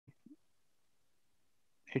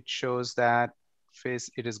it shows that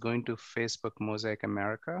it is going to Facebook Mosaic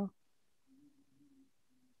America.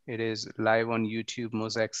 It is live on YouTube,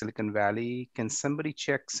 Mosaic Silicon Valley. Can somebody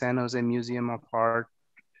check San Jose Museum of Art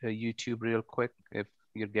YouTube real quick if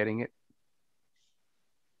you're getting it?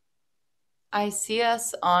 I see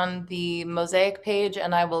us on the Mosaic page,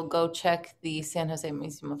 and I will go check the San Jose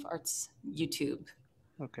Museum of Art's YouTube.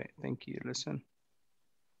 Okay, thank you. Listen.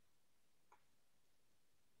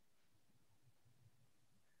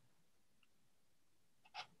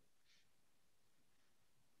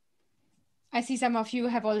 I see some of you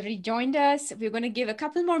have already joined us. We're going to give a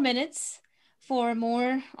couple more minutes for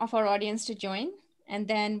more of our audience to join, and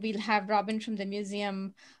then we'll have Robin from the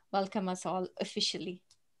museum welcome us all officially.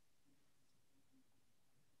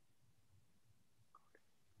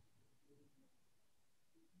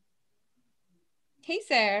 Hey,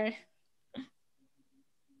 sir.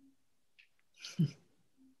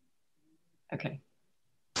 Okay.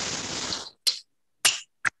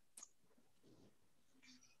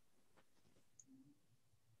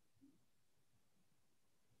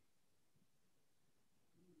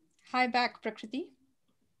 Hi back, Prakriti.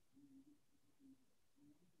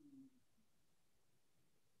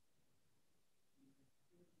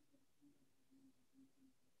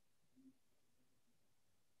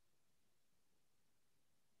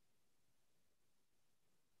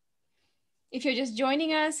 If you're just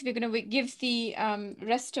joining us, we're going to give the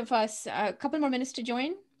rest of us a couple more minutes to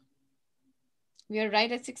join. We are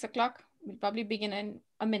right at 6 o'clock. We'll probably begin in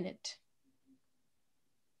a minute.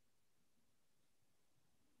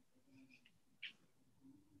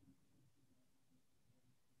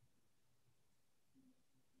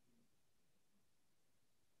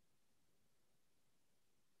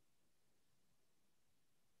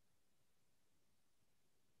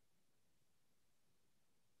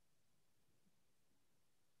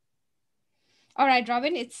 All right,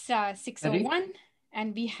 Robin, it's 6:01,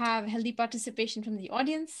 and we have healthy participation from the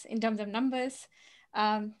audience in terms of numbers.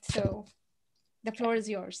 So the floor is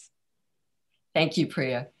yours. Thank you,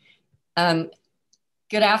 Priya.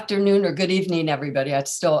 Good afternoon or good evening, everybody.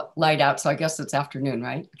 It's still light out, so I guess it's afternoon,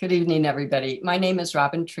 right? Good evening, everybody. My name is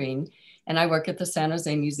Robin Treen, and I work at the San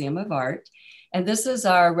Jose Museum of Art. And this is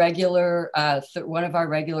our regular, one of our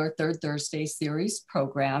regular Third Thursday series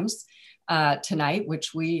programs tonight,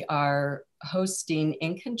 which we are hosting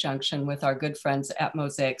in conjunction with our good friends at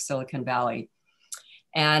Mosaic Silicon Valley.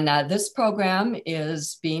 And this program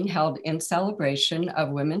is being held in celebration of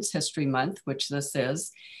Women's History Month, which this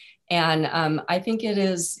is. And I think it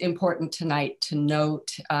is important tonight to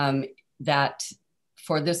note that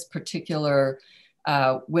for this particular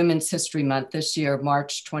Women's History Month this year,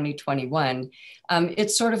 March 2021,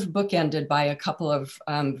 it's sort of bookended by a couple of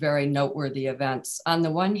very noteworthy events. On the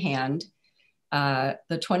one hand,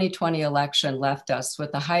 the 2020 election left us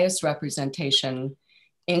with the highest representation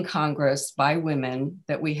in Congress by women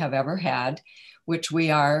that we have ever had, which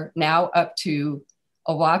we are now up to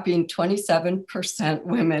a whopping 27%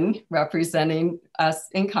 women representing us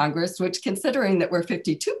in Congress, which, considering that we're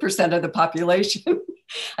 52% of the population,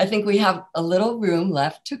 I think we have a little room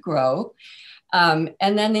left to grow. And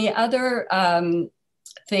then the other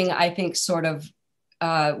thing I think sort of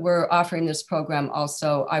we're offering this program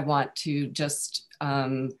also, I want to just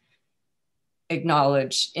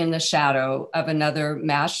acknowledge in the shadow of another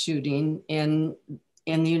mass shooting in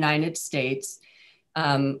the United States,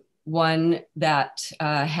 one that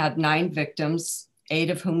had 9 victims, 8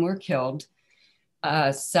 of whom were killed.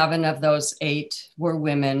 7 of those 8 were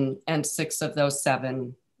women, and 6 of those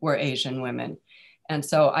 7 were Asian women. And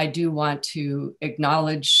so I do want to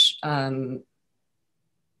acknowledge that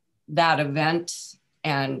event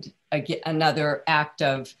and another act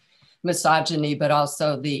of misogyny, but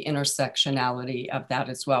also the intersectionality of that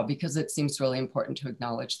as well, because it seems really important to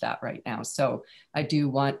acknowledge that right now. So I do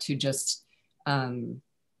want to just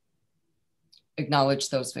acknowledge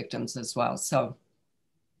those victims as well. So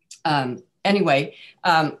anyway,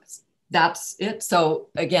 that's it. So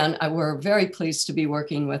again, we're very pleased to be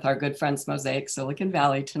working with our good friends Mosaic Silicon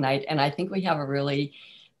Valley tonight. And I think we have a really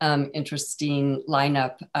interesting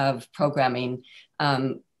lineup of programming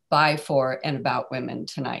by, for, and about women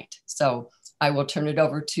tonight. So I will turn it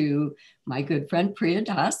over to my good friend Priya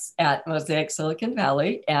Das at Mosaic Silicon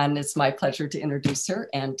Valley. And it's my pleasure to introduce her,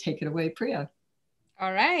 and take it away, Priya.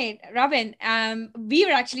 All right, Robin, we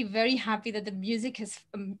were actually very happy that the museum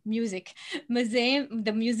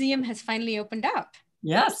has finally opened up.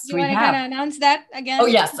 Yes, we have. You want to kind of announce that again? Oh,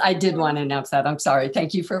 yes, I did want to announce that. I'm sorry.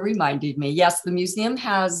 Thank you for reminding me. Yes, the museum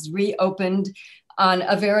has reopened on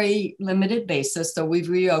a very limited basis. So we've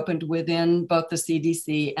reopened within both the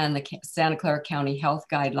CDC and the Santa Clara County Health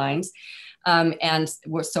Guidelines.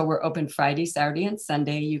 We're open Friday, Saturday, and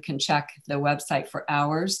Sunday. You can check the website for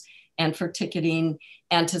hours and for ticketing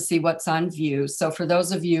and to see what's on view. So for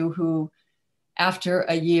those of you who, after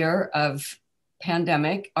a year of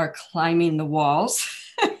pandemic, are climbing the walls,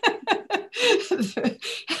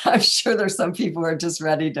 I'm sure there's some people who are just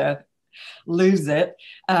ready to lose it.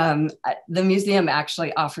 The museum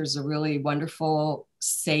actually offers a really wonderful,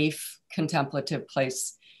 safe, contemplative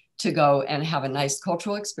place to go and have a nice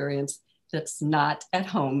cultural experience that's not at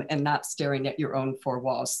home and not staring at your own four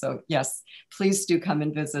walls. So yes, please do come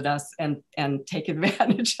and visit us and take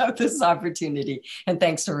advantage of this opportunity. And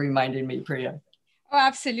thanks for reminding me, Priya. Oh,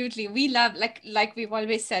 absolutely. We love, like we've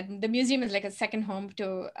always said, the museum is like a second home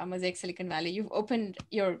to Mosaic Silicon Valley. You've opened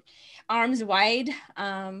your arms wide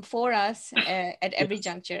for us at every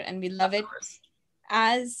juncture, and we love it.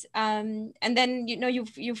 And then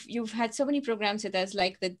you've had so many programs with us,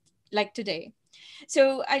 like today.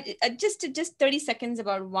 So just 30 seconds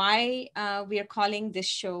about why we are calling this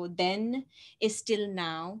show "Then is Still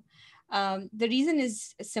Now." The reason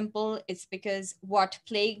is simple. It's because what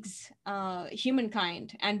plagues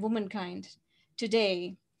humankind and womankind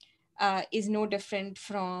today is no different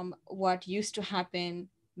from what used to happen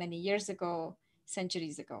many years ago,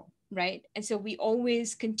 centuries ago, right? And so we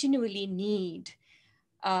always continually need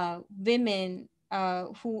women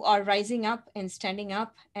who are rising up and standing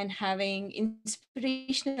up and having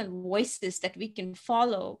inspirational voices that we can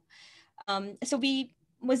follow.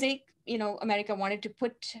 Mosaic, America wanted to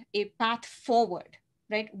put a path forward,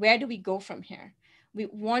 right? Where do we go from here? We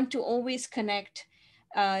want to always connect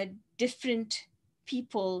different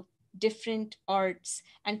people, different arts,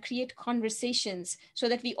 and create conversations so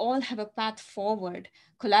that we all have a path forward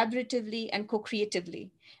collaboratively and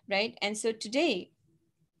co-creatively, right? And so today,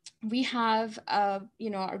 we have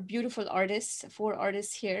our beautiful artists, 4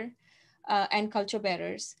 artists here, and culture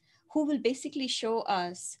bearers who will basically show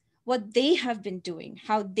us what they have been doing,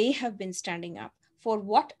 how they have been standing up, for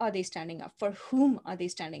what are they standing up, for whom are they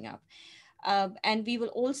standing up. And we will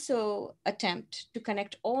also attempt to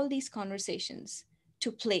connect all these conversations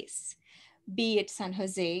to place, be it San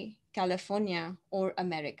Jose, California, or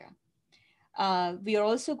America. We are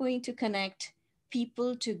also going to connect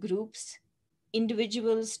people to groups,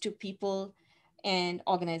 individuals to people, and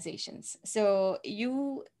organizations. So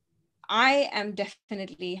I am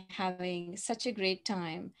definitely having such a great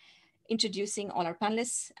time introducing all our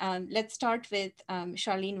panelists. Let's start with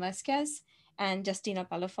Charlene Vasquez and Justina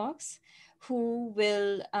Palafox, who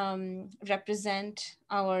will represent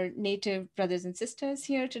our Native brothers and sisters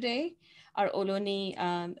here today, our Ohlone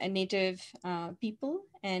and Native people.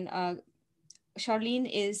 And Charlene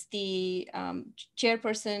is the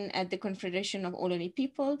chairperson at the Confederation of Ohlone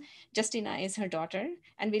People. Justina is her daughter,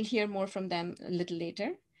 and we'll hear more from them a little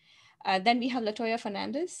later. Then we have Latoya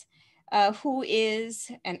Fernandez, who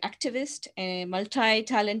is an activist, a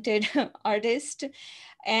multi-talented artist,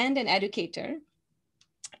 and an educator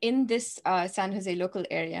in this San Jose local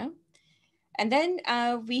area. And then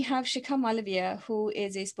we have Shikha Malavia, who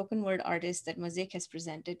is a spoken word artist that Mosaic has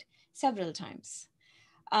presented several times.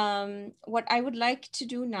 What I would like to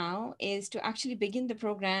do now is to actually begin the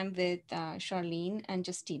program with Charlene and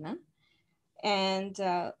Justina. And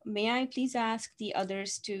may I please ask the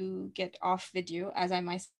others to get off video, as I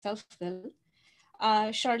myself will.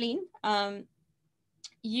 Charlene,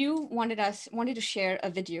 you wanted to share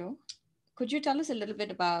a video. Could you tell us a little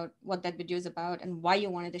bit about what that video is about and why you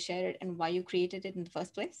wanted to share it and why you created it in the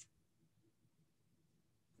first place?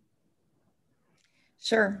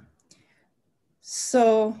 Sure.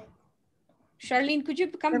 So, Charlene, could you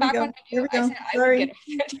come back on video? There we go. Sorry.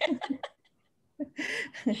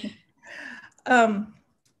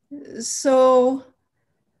 So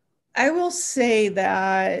I will say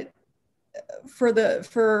that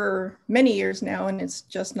for many years now, and it's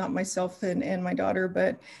just not myself and my daughter,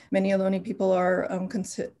 but many Ohlone people are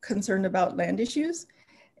concerned about land issues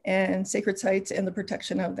and sacred sites and the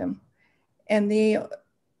protection of them. And the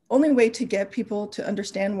only way to get people to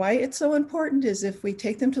understand why it's so important is if we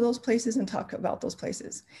take them to those places and talk about those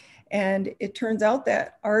places. And it turns out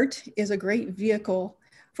that art is a great vehicle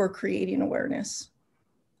for creating awareness.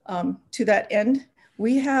 To that end,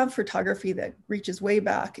 we have photography that reaches way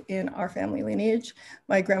back in our family lineage.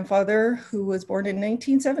 My grandfather, who was born in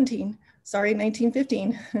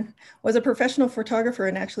 1915, was a professional photographer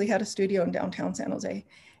and actually had a studio in downtown San Jose.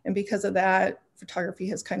 And because of that, photography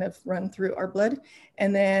has kind of run through our blood.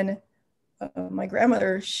 And then my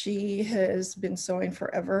grandmother, she has been sewing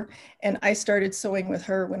forever. And I started sewing with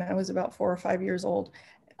her when I was about 4 or 5 years old.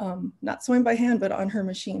 not sewing by hand, but on her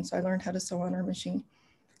machine. So I learned how to sew on her machine.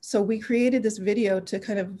 So we created this video to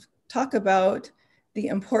kind of talk about the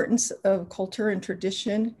importance of culture and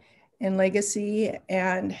tradition and legacy,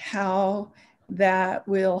 and how that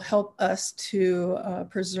will help us to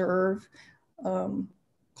preserve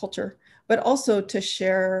culture, but also to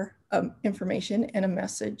share information and a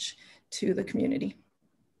message to the community.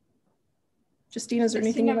 Justina, is there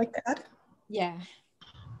anything you'd like to add? Yeah.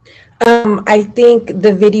 I think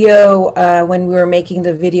the video, when we were making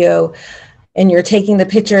the video and you're taking the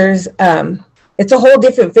pictures, it's a whole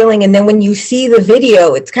different feeling. And then when you see the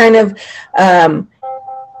video, it's kind of,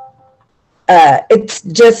 it's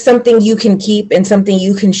just something you can keep and something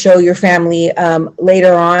you can show your family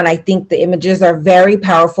later on. I think the images are very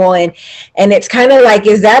powerful, and it's kind of like,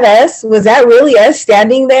 is that us? Was that really us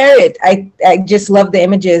standing there? I just love the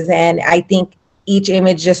images, and I think each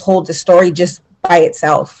image just holds a story just by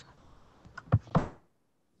itself.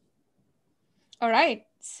 All right,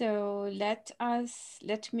 so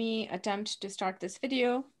let me attempt to start this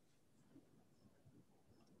video.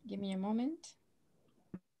 Give me a moment.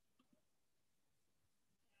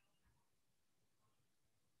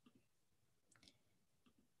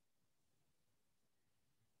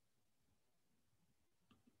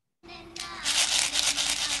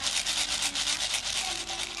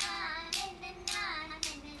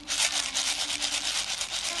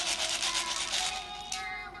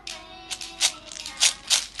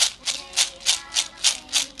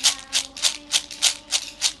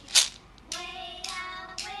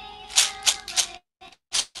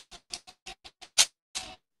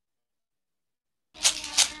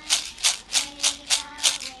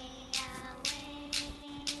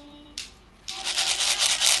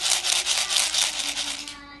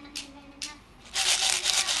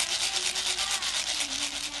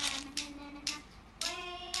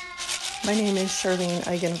 My name is Charlene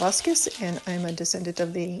Eigen Vasquez, and I'm a descendant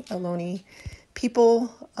of the Ohlone people,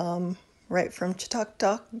 right from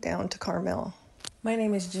Chautauqua down to Carmel. My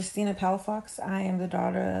name is Justina Palafox. I am the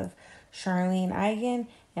daughter of Charlene Eigen,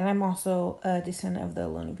 and I'm also a descendant of the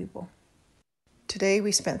Ohlone people. Today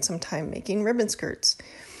we spent some time making ribbon skirts,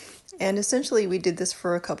 and essentially we did this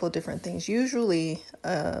for a couple of different things. Usually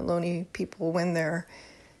Ohlone people, when they're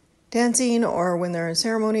dancing or when they're in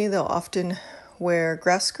ceremony, they'll often wear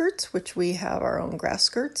grass skirts, which we have our own grass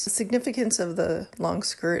skirts. The significance of the long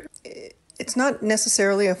skirt, it's not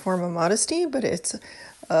necessarily a form of modesty, but it's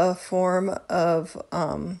a form of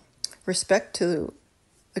respect to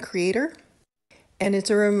the Creator. And it's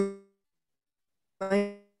a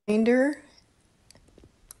reminder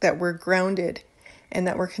that we're grounded and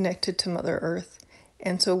that we're connected to Mother Earth.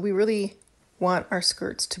 And so we really want our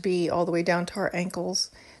skirts to be all the way down to our ankles,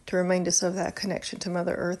 to remind us of that connection to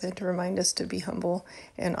Mother Earth and to remind us to be humble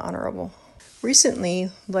and honorable.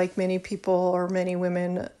 Recently, like many people or many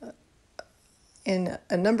women in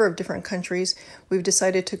a number of different countries, we've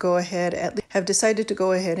decided to go ahead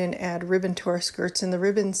and add ribbon to our skirts. And the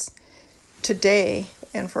ribbons today,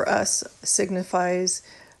 and for us, signifies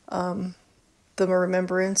the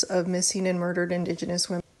remembrance of missing and murdered Indigenous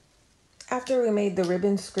women. After we made the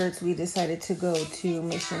ribbon skirts, we decided to go to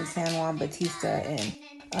Mission San Juan Bautista,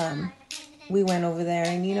 and we went over there.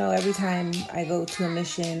 And you know, every time I go to a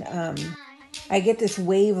mission, I get this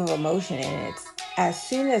wave of emotion, and it's as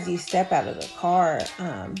soon as you step out of the car,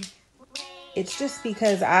 it's just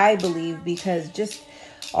because I believe, because just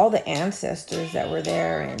all the ancestors that were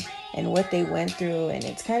there and what they went through. And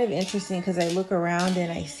it's kind of interesting because I look around and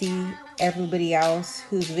I see everybody else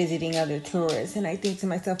who's visiting other tourists, and I think to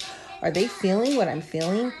myself, are they feeling what I'm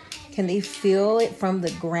feeling? Can they feel it from the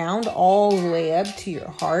ground all the way up to your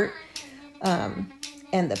heart? And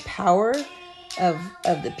the power of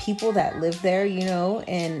the people that live there, you know.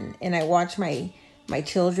 And I watch my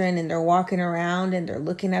children, and they're walking around and they're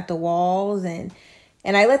looking at the walls, and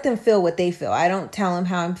I let them feel what they feel. I don't tell them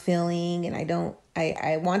how I'm feeling, and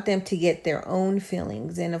I want them to get their own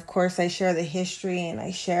feelings. And of course I share the history, and I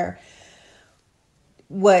share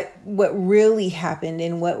what really happened,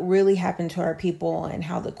 and what really happened to our people, and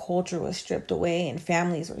how the culture was stripped away and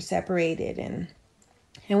families were separated. And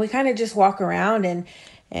we kind of just walk around,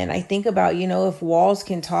 and I think about, you know, if walls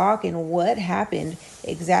can talk, and what happened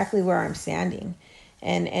exactly where I'm standing.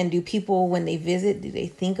 And do people, when they visit, do they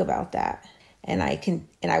think about that? And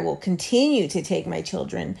I will continue to take my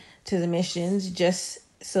children to the missions just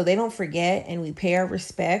so they don't forget, and we pay our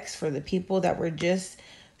respects for the people that were just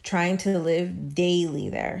trying to live daily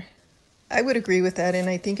there. I would agree with that, and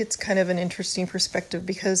I think it's kind of an interesting perspective,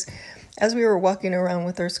 because as we were walking around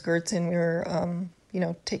with our skirts and we were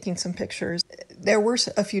taking some pictures. There were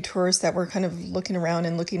a few tourists that were kind of looking around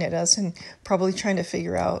and looking at us and probably trying to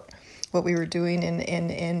figure out what we were doing.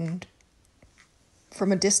 And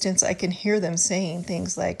from a distance, I can hear them saying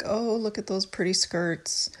things like, "Oh, look at those pretty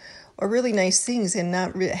skirts," or really nice things, and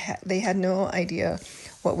they had no idea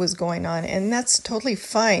what was going on. And that's totally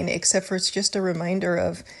fine, except for it's just a reminder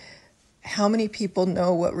of how many people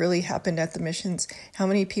know what really happened at the missions, how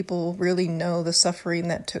many people really know the suffering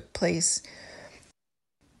that took place.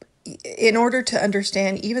 In order to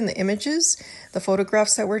understand even the images, the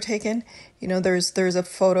photographs that were taken, there's a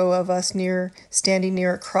photo of us standing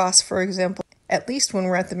near a cross, for example. At least when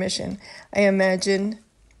we're at the mission, I imagine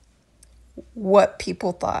what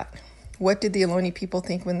people thought. What did the Ohlone people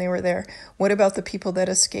think when they were there? What about the people that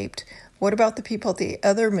escaped? What about the people at the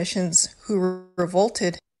other missions who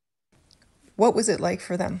revolted? What was it like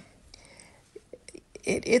for them?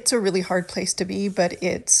 It's a really hard place to be, but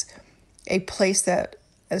it's a place that,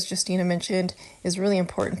 as Justina mentioned, is really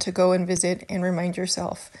important to go and visit and remind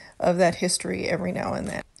yourself of that history every now and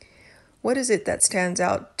then. What is it that stands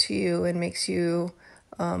out to you and makes you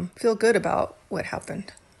feel good about what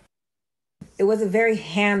happened? It was a very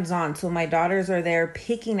hands-on. So my daughters are there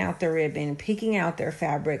picking out the ribbon, picking out their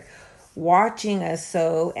fabric, watching us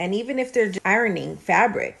sew. And even if they're just ironing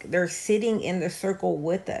fabric, they're sitting in the circle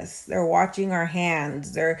with us. They're watching our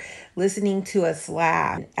hands. They're listening to us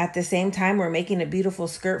laugh. At the same time, we're making a beautiful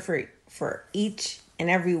skirt for each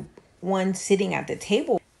and every one sitting at the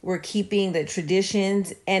table. We're keeping the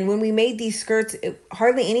traditions. And when we made these skirts,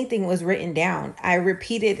 hardly anything was written down. I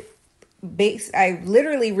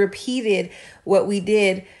literally repeated what we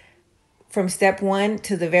did from step one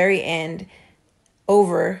to the very end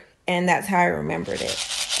over, and that's how I remembered it.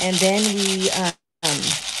 And then we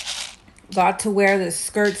got to wear the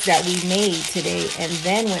skirts that we made today, and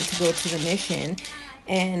then went to go to the mission.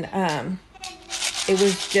 And it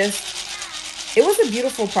was a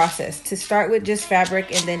beautiful process to start with just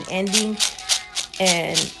fabric, and then ending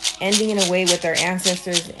in a way with our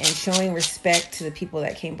ancestors and showing respect to the people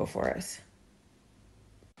that came before us.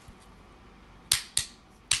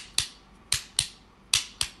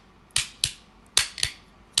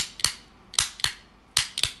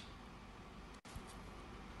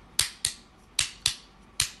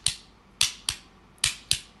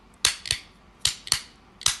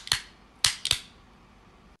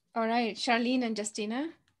 All right, Charlene and Justina,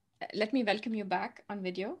 let me welcome you back on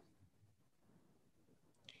video.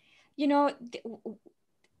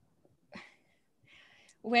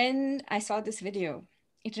 When I saw this video,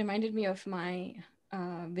 it reminded me of my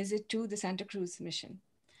visit to the Santa Cruz mission.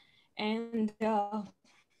 And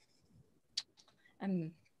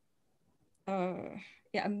I'm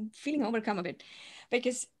feeling overcome a bit,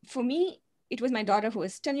 because for me, it was my daughter who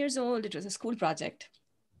was 10 years old. It was a school project.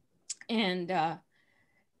 And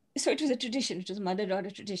so it was a tradition. It was a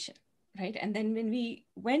mother-daughter tradition, right? And then when we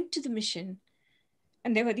went to the mission,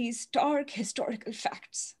 and there were these stark historical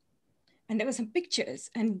facts, and there were some pictures,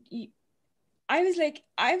 and I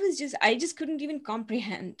just couldn't even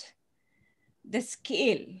comprehend the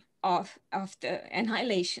scale of the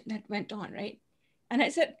annihilation that went on, right? And I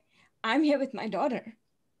said, I'm here with my daughter,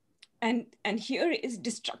 and here is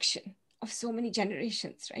destruction of so many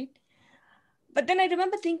generations, right? But then I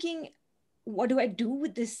remember thinking, what do I do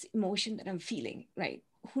with this emotion that I'm feeling, right?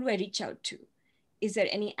 Who do I reach out to? Is there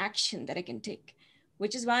any action that I can take?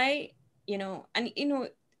 Which is why,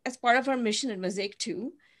 as part of our mission at Mosaic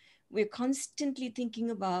too, we're constantly thinking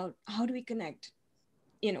about how do we connect,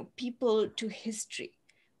 people to history,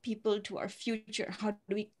 people to our future? How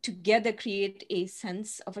do we together create a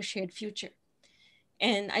sense of a shared future?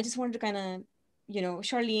 And I just wanted to kind of,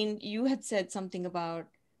 Charlene, you had said something about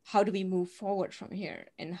how do we move forward from here,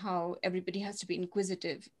 and how everybody has to be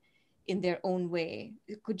inquisitive in their own way.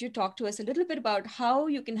 Could you talk to us a little bit about how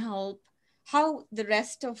you can help, how the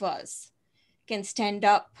rest of us can stand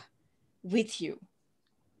up with you?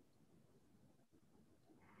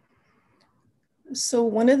 So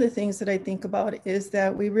one of the things that I think about is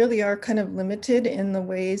that we really are kind of limited in the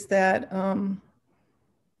ways that,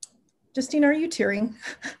 Justine, are you tearing?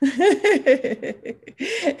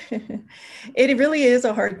 It really is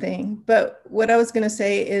a hard thing. But what I was going to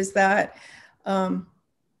say is that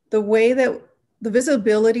the way that the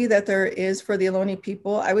visibility that there is for the Ohlone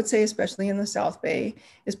people, I would say, especially in the South Bay,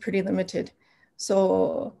 is pretty limited.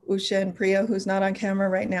 So Usha and Priya, who's not on camera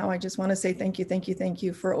right now, I just want to say thank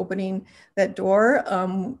you for opening that door.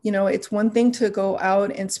 It's one thing to go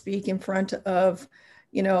out and speak in front of,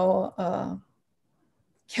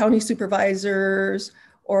 county supervisors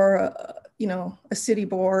or, a city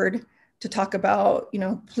board to talk about,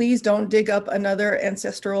 please don't dig up another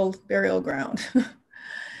ancestral burial ground.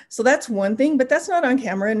 So that's one thing, but that's not on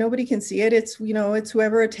camera. Nobody can see it. It's, you know, it's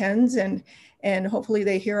whoever attends, and hopefully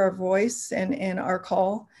they hear our voice and our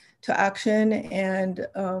call to action and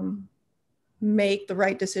make the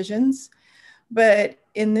right decisions. But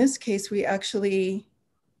in this case, we actually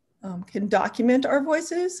can document our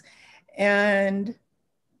voices. And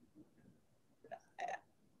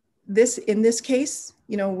in this case,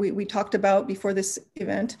 you know, we talked about before this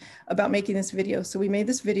event about making this video. So we made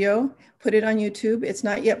this video, put it on YouTube. It's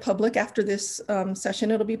not yet public. After this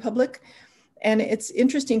session, it'll be public. And it's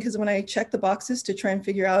interesting because when I check the boxes to try and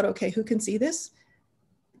figure out, okay, who can see this?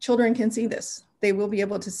 Children can see this. They will be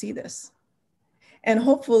able to see this. And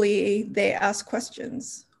hopefully they ask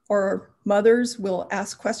questions, or mothers will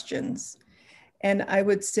ask questions. And I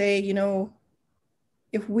would say, you know,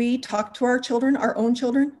 if we talk to our children, our own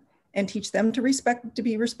children, and teach them to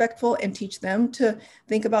be respectful, and teach them to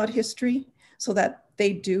think about history so that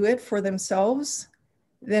they do it for themselves,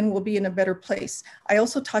 then we'll be in a better place. I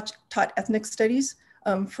also taught ethnic studies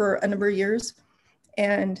for a number of years,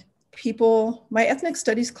 and my ethnic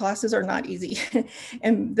studies classes are not easy.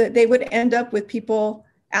 And they would end up with people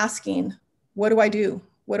asking, what do I do?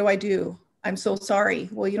 What do I do? I'm so sorry.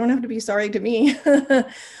 Well, you don't have to be sorry to me,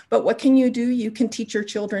 but what can you do? You can teach your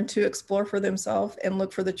children to explore for themselves and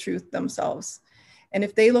look for the truth themselves. And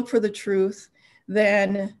if they look for the truth,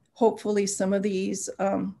 then hopefully some of these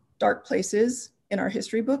dark places in our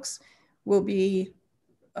history books will be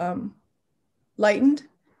lightened.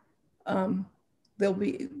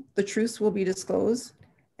 The truths will be disclosed,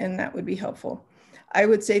 and that would be helpful. I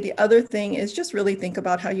would say the other thing is just really think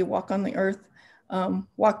about how you walk on the earth.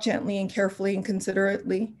 Walk gently and carefully and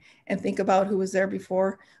considerately, and think about who was there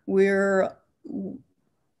before. We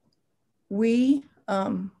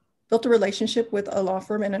built a relationship with a law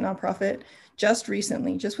firm and a nonprofit just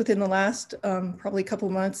recently, just within the last probably couple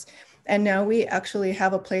months. And now we actually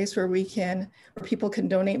have a place where people can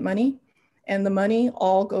donate money, and the money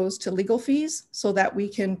all goes to legal fees so that we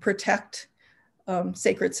can protect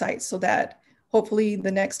sacred sites, so that hopefully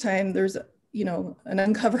the next time there's an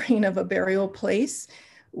uncovering of a burial place,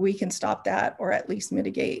 we can stop that, or at least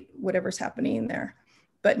mitigate whatever's happening there.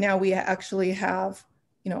 But now we actually have,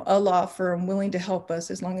 a law firm willing to help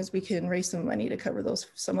us as long as we can raise some money to cover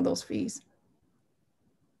some of those fees.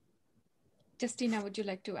 Justina, would you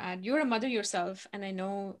like to add? You're a mother yourself, and I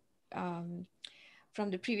know from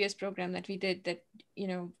the previous program that we did that,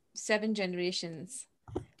 7 generations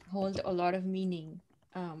hold a lot of meaning.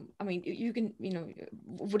 I mean, you can,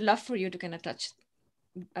 would love for you to kind of touch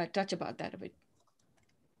about that a bit.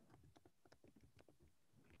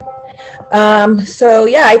 So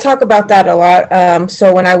yeah, I talk about that a lot.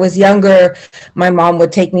 So when I was younger, my mom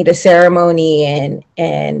would take me to ceremony,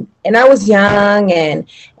 and I was young, and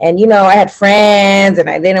I had friends, and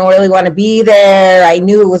I didn't really want to be there. I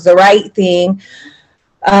knew it was the right thing.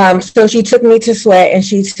 So she took me to sweat, and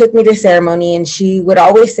she took me to ceremony, and she would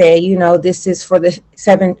always say, this is for the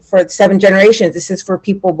 7 generations. This is for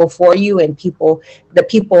people before you, and the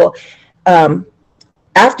people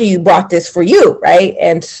after you brought this for you, right?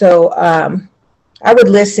 And so I would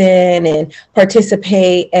listen and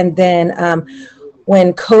participate. And then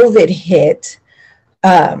when COVID hit,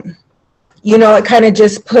 it kind of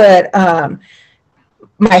just put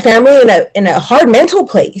my family in a hard mental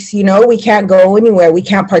place. We can't go anywhere, we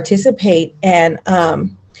can't participate, and I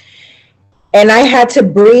had to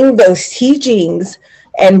bring those teachings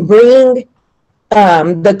and bring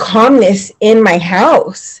the calmness in my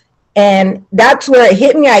house. And that's where it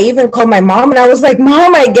hit me. I even called my mom, and I was like,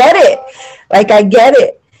 Mom, I get it. Like, I get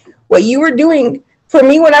it. What you were doing for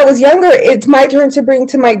me when I was younger, it's my turn to bring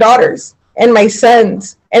to my daughters and my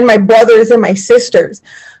sons and my brothers and my sisters.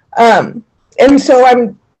 And so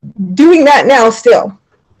I'm doing that now still.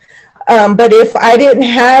 But if I didn't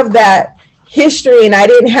have that history and I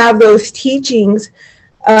didn't have those teachings,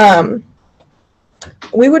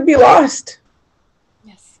 we would be lost.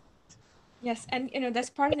 Yes, and that's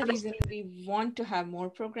part of the reason we want to have more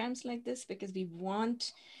programs like this, because we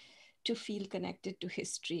want to feel connected to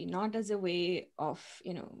history, not as a way of,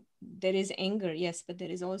 there is anger, yes, but there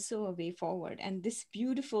is also a way forward. And this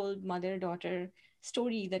beautiful mother-daughter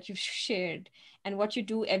story that you've shared, and what you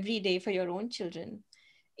do every day for your own children,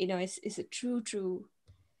 is a true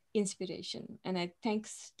inspiration. And I thank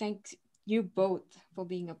you both for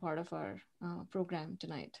being a part of our program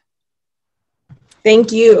tonight.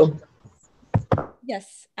 Thank you.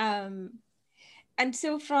 Yes. And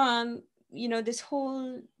so from, this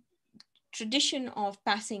whole tradition of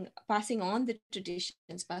passing on the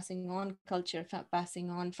traditions, passing on culture, passing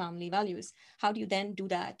on family values, how do you then do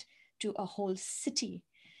that to a whole city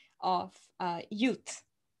of youth,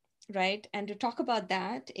 right? And to talk about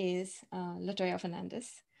that is Latoya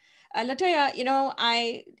Fernandez. Latoya, you know,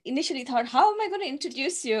 I initially thought, how am I going to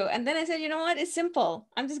introduce you? And then I said, you know what, it's simple.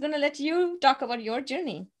 I'm just going to let you talk about your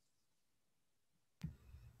journey.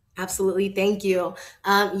 Absolutely. Thank you.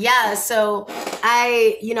 Yeah. So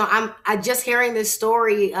I just hearing this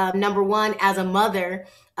story, number one, as a mother,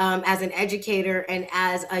 as an educator and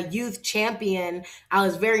as a youth champion, I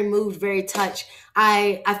was very moved, very touched.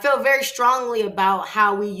 I felt very strongly about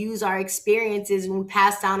how we use our experiences and we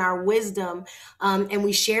pass down our wisdom, and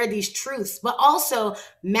we share these truths, but also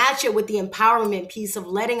match it with the empowerment piece of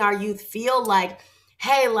letting our youth feel like,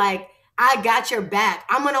 hey, like, I got your back.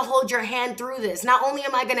 I'm going to hold your hand through this. Not only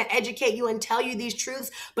am I going to educate you and tell you these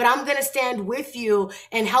truths, but I'm going to stand with you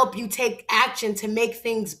and help you take action to make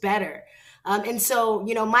things better. And so,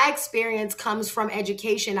 my experience comes from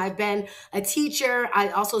education. I've been a teacher. I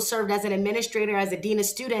also served as an administrator, as a dean of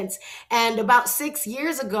students. And about 6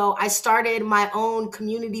 years ago, I started my own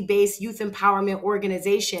community-based youth empowerment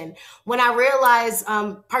organization when I realized,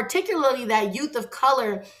 particularly that youth of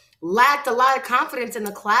color lacked a lot of confidence in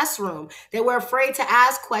the classroom. They were afraid to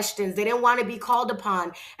ask questions. They didn't want to be called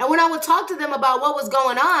upon. And when I would talk to them about what was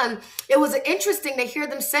going on, it was interesting to hear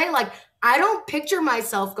them say, like, I don't picture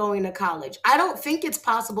myself going to college. I don't think it's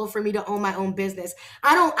possible for me to own my own business.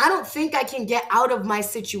 I don't think I can get out of my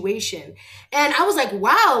situation. And I was like,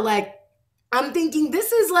 wow, like, I'm thinking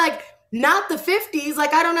this is like not the 50s.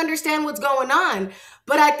 Like, I don't understand what's going on.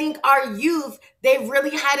 But I think our youth, they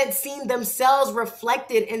really hadn't seen themselves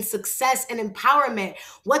reflected in success and empowerment.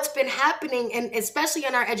 What's been happening, and especially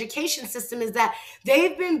in our education system, is that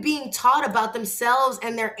they've been being taught about themselves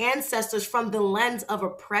and their ancestors from the lens of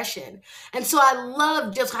oppression. And so I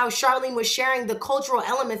love just how Charlene was sharing the cultural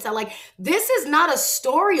elements that, like, this is not a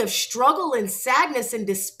story of struggle and sadness and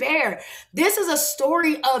despair. This is a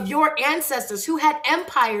story of your ancestors who had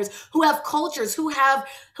empires, who have cultures, who have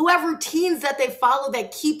routines that they follow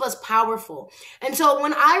that keep us powerful. And so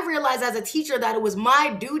when I realized as a teacher that it was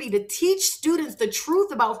my duty to teach students the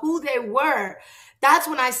truth about who they were, that's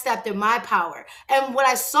when I stepped in my power. And what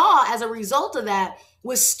I saw as a result of that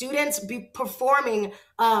was students be performing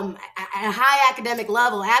at a high academic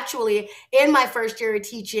level. Actually, in my first year of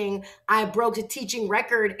teaching, I broke a teaching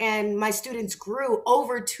record and my students grew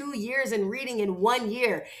over 2 years in reading in 1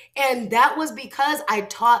 year. And that was because I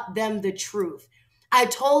taught them the truth. I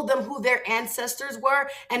told them who their ancestors were,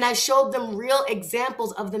 and I showed them real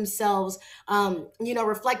examples of themselves,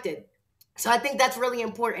 reflected. So I think that's really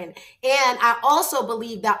important. And I also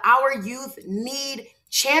believe that our youth need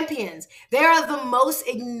champions. They are the most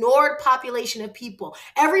ignored population of people.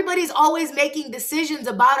 Everybody's always making decisions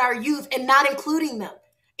about our youth and not including them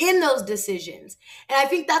in those decisions. And I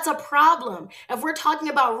think that's a problem. If we're talking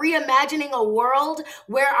about reimagining a world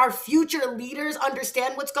where our future leaders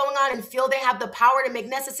understand what's going on and feel they have the power to make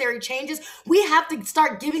necessary changes, we have to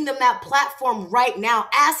start giving them that platform right now,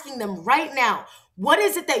 asking them right now, what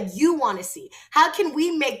is it that you want to see? How can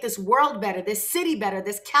we make this world better, this city better,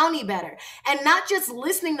 this county better? And not just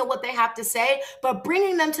listening to what they have to say, but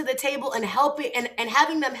bringing them to the table and helping and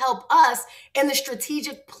having them help us in the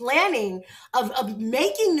strategic planning of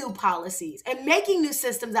making new policies and making new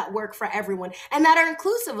systems that work for everyone and that are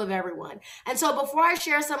inclusive of everyone. And so before I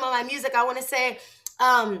share some of my music, I want to say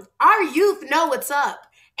our youth know what's up,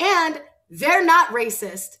 and they're not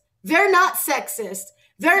racist. They're not sexist.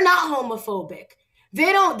 They're not homophobic.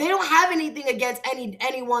 They don't have anything against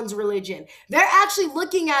anyone's religion. They're actually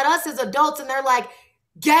looking at us as adults and they're like,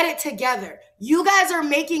 get it together. You guys are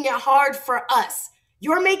making it hard for us.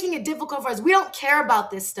 You're making it difficult for us. We don't care about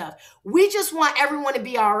this stuff. We just want everyone to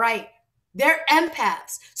be all right. They're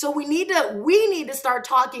empaths. So we need to start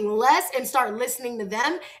talking less and start listening to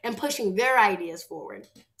them and pushing their ideas forward.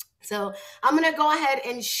 So I'm going to go ahead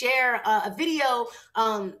and share a video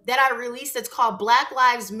that I released. It's called Black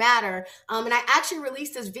Lives Matter. And I actually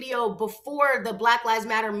released this video before the Black Lives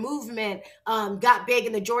Matter movement got big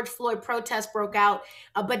and the George Floyd protests broke out.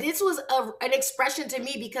 But this was an expression to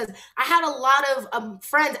me because I had a lot of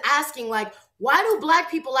friends asking, like, why do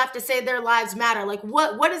Black people have to say their lives matter? Like,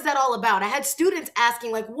 what is that all about? I had students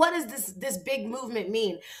asking, like, what does this big movement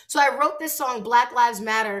mean? So I wrote this song, Black Lives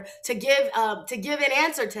Matter, to give an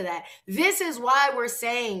answer to that. This is why we're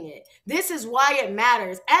saying it. This is why it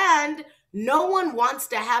matters. And no one wants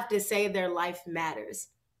to have to say their life matters,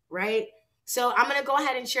 right? So I'm going to go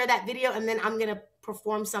ahead and share that video, and then I'm going to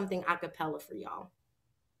perform something a cappella for y'all.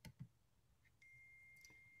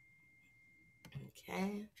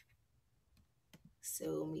 Okay.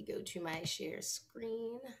 So let me go to my share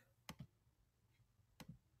screen.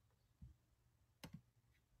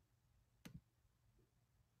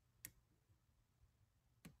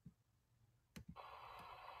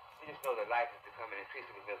 just know that life is becoming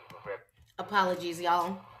increasingly miserable for everyone. Apologies,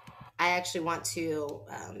 y'all. I actually want to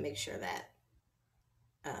make sure that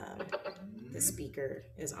the speaker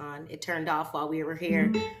is on. It turned off while we were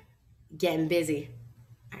here getting busy.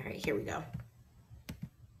 All right, here we go.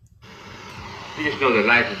 You just know that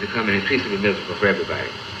life is becoming increasingly miserable for everybody.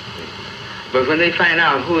 But when they find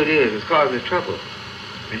out who it is that's causing the trouble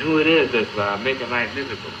and who it is that's making life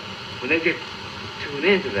miserable, when they get tuned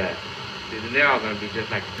into that, then they're all going to be just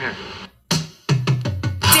like the Panthers.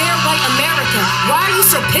 Dear white America, why are you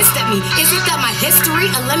so pissed at me? Is it that my history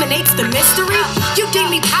eliminates the mystery? You deem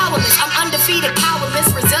me powerless, I'm undefeated, powerless.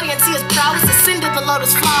 Resiliency is prowess, the cinder, the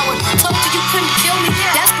lotus flower. Told you you couldn't kill me,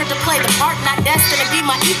 desperate to play the part, not destined to be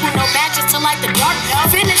my equal, no matches to light the dark.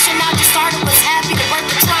 Finishing out the starter, was happy to birth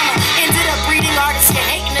the trauma. Ended up breeding artists, you're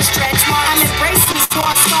hating the stretch marks. I'm embracing these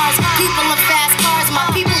torn stars, people of fast cars. My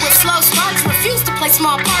people with slow starts refuse to play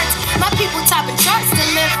small parts. My people topping charts,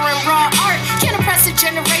 delivering raw art. Can't oppress a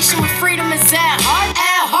generation when freedom is at heart.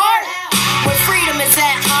 At heart. When freedom is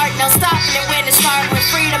at heart. No stopping it when it starts. When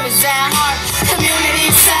freedom is at heart. Community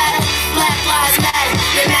saddle. Black lives matter.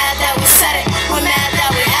 We're mad that we said it. We're mad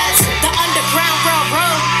that we had to. The underground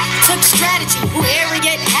railroad took strategy. Who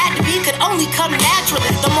arrogant had to be could only come naturally.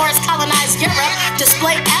 The Moors colonized Europe.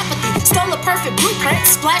 Displayed apathy. Stole a perfect blueprint.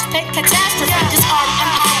 Splash paint catastrophe. Disarmed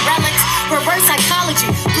unarmed relics. Reverse psychology,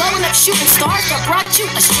 blowing up shooting stars that brought you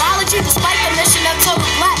astrology. Despite the mission of total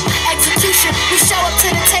black execution, we show up to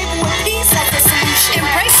the table with peace as the solution.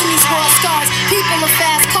 Embracing these world stars, people of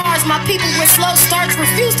fast cars. My people with slow starts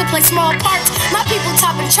refuse to play small parts. My people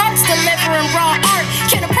topping charts, delivering raw art.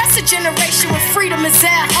 Can't oppress a generation when freedom is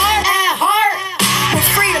at heart. At heart. When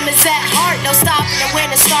freedom is at heart, no stopping it when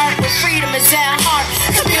it starts. When freedom is at heart,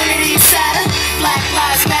 community saddle, Black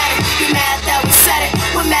lives matter. We mad that we said it,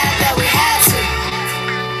 we're mad that we had to.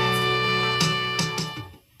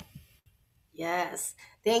 Yes,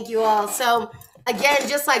 thank you all. So again,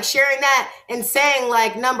 just like sharing that and saying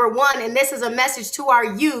like number one, and this is a message to our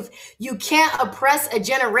youth, you can't oppress a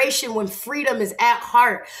generation when freedom is at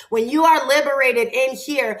heart. When you are liberated in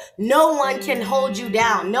here, no one can hold you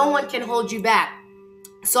down. No one can hold you back.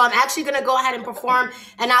 So I'm actually going to go ahead and perform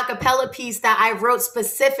an a cappella piece that I wrote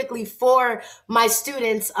specifically for my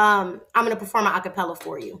students. I'm going to perform an a cappella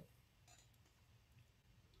for you.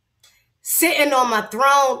 Sitting on my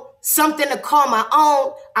throne, something to call my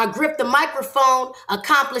own. I gripped the microphone,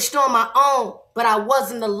 accomplished on my own. But I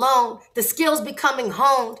wasn't alone. The skills becoming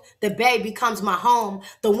honed. The bay becomes my home.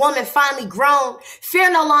 The woman finally grown.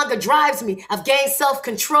 Fear no longer drives me. I've gained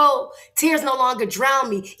self-control. Tears no longer drown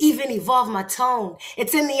me, even evolve my tone.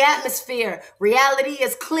 It's in the atmosphere. Reality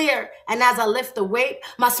is clear. And as I lift the weight,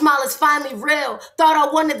 my smile is finally real. Thought I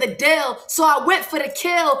wanted the deal, so I went for the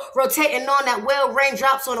kill. Rotating on that wheel,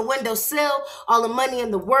 raindrops on the windowsill. All the money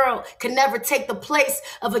in the world could never take the place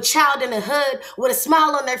of a child in the hood with a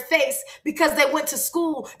smile on their face because they went to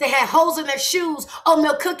school, they had holes in their shoes,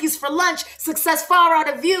 oatmeal cookies for lunch, success far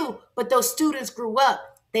out of view. But those students grew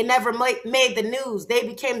up. They never made the news. They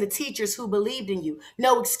became the teachers who believed in you.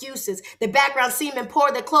 No excuses. The background seeming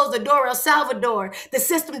poor, they closed the door, El Salvador. The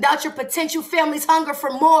system doubts your potential, families hunger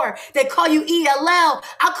for more. They call you ELL,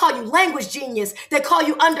 I call you language genius. They call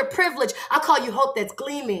you underprivileged, I call you hope that's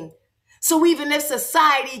gleaming. So even if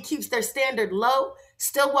society keeps their standard low,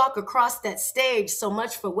 still walk across that stage. So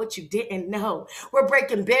much for what you didn't know. We're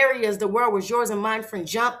breaking barriers. The world was yours and mine from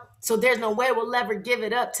jump. So there's no way we'll ever give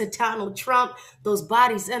it up to Donald Trump. Those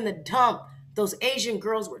bodies in the dump. Those Asian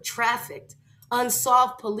girls were trafficked.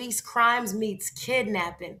 Unsolved police crimes meets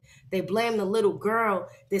kidnapping. They blame the little girl.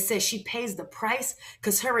 They said she pays the price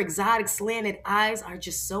because her exotic slanted eyes are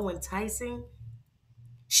just so enticing.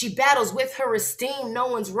 She battles with her esteem. No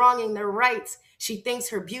one's wronging their rights. She thinks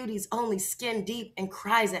her beauty's only skin deep and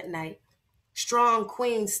cries at night. Strong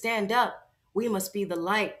queens, stand up. We must be the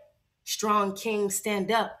light. Strong kings,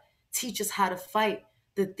 stand up. Teach us how to fight.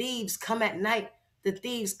 The thieves come at night. The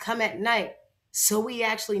thieves come at night. So we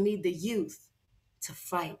actually need the youth to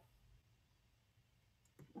fight.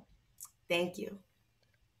 Thank you.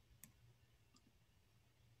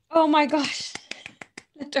 Oh my gosh,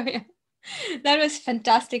 Latoya. That was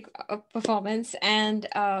fantastic performance. And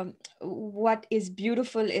what is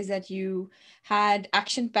beautiful is that you had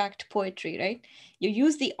action-packed poetry, right? You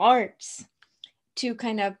use the arts to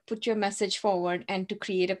kind of put your message forward and to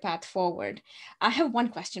create a path forward. I have one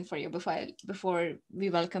question for you before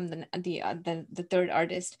we welcome the third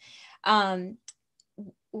artist. How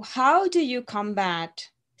do you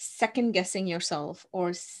combat second guessing yourself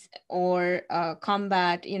or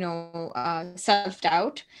combat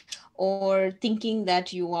self-doubt or thinking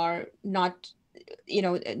that you are not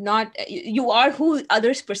not, you are who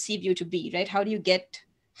others perceive you to be, right? How do you get,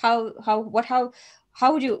 how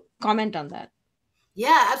would you comment on that?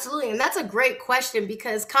 Yeah, absolutely. And that's a great question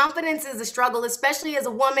because confidence is a struggle, especially as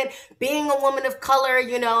a woman, being a woman of color,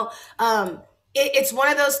 it's one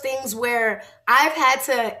of those things where I've had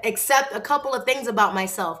to accept a couple of things about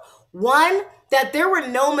myself. One, that there were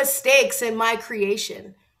no mistakes in my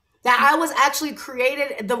creation. That I was actually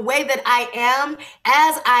created the way that I am,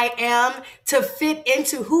 as I am, to fit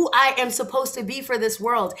into who I am supposed to be for this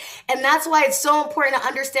world. And that's why it's so important to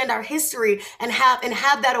understand our history and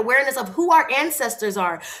have that awareness of who our ancestors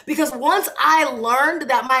are. Because once I learned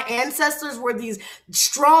that my ancestors were these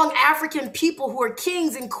strong African people who are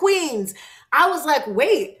kings and queens, I was like,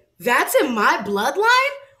 wait, that's in my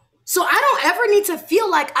bloodline? So I don't ever need to feel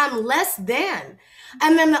like I'm less than.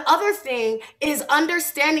 And then the other thing is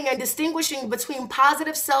understanding and distinguishing between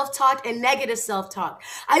positive self-talk and negative self-talk.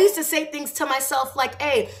 I used to say things to myself like,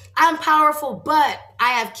 hey, I'm powerful, but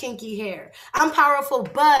I have kinky hair. I'm powerful,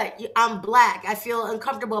 but I'm black. I feel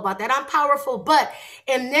uncomfortable about that. I'm powerful, but,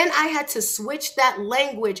 and then I had to switch that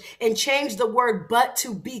language and change the word but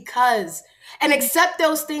to because, and accept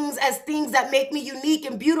those things as things that make me unique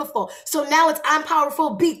and beautiful. So now it's I'm powerful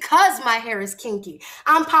because my hair is kinky.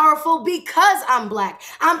 I'm powerful because I'm black.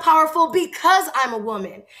 I'm powerful because I'm a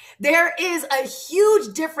woman. There is a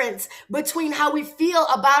huge difference between how we feel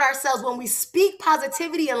about ourselves when we speak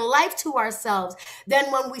positivity and life to ourselves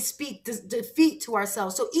than when we speak defeat to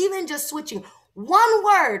ourselves. So even just switching one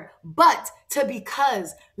word, but, to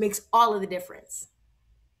because makes all of the difference.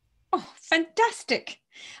 Oh, fantastic.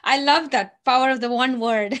 I love that power of the one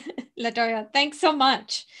word, Latoya. Thanks so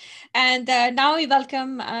much. And now we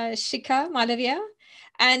welcome Shikha Malavia.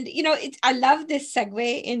 And, I love this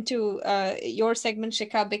segue into your segment,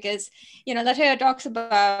 Shikha, because, Latoya talks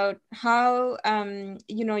about how,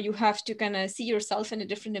 you have to kind of see yourself in a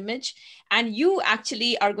different image. And you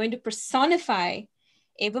actually are going to personify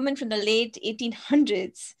a woman from the late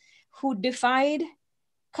 1800s who defied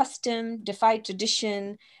custom, defied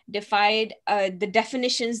tradition, defied the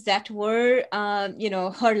definitions that were,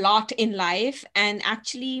 her lot in life, and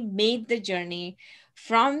actually made the journey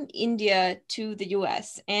from India to the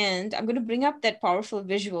US. And I'm going to bring up that powerful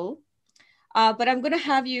visual, but I'm going to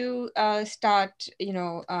have you start,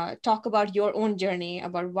 talk about your own journey,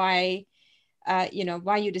 about why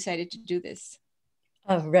you decided to do this.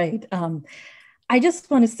 Right. I just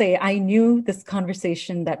want to say, I knew this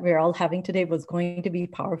conversation that we're all having today was going to be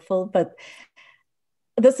powerful, but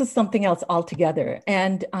this is something else altogether.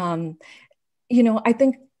 And, I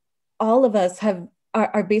think all of us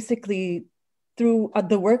are basically, through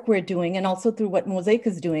the work we're doing and also through what Mosaic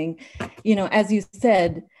is doing, as you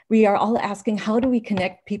said, we are all asking, how do we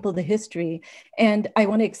connect people to history? And I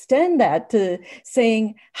want to extend that to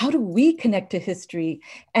saying, how do we connect to history?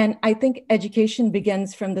 And I think education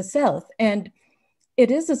begins from the self. And it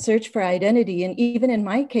is a search for identity. And even in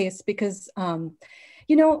my case, because,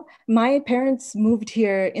 my parents moved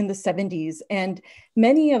here in the 70s, and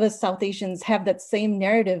many of us South Asians have that same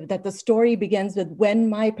narrative that the story begins with when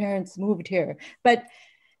my parents moved here. But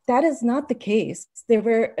that is not the case. There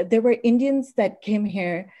were Indians that came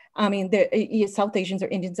here. I mean, South Asians or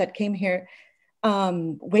Indians that came here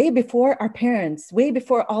way before our parents, way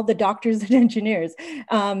before all the doctors and engineers,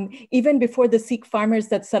 even before the Sikh farmers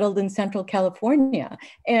that settled in Central California.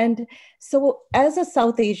 And so as a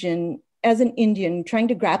South Asian, as an Indian, trying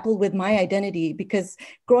to grapple with my identity, because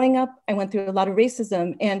growing up, I went through a lot of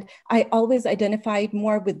racism, and I always identified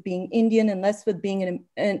more with being Indian and less with being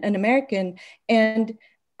an American. And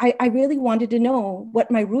I really wanted to know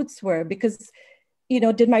what my roots were, because,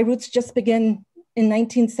 did my roots just begin in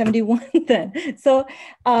 1971 then? So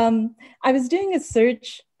I was doing a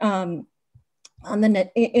search on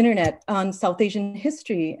the internet on South Asian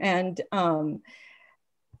history, and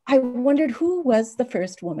I wondered who was the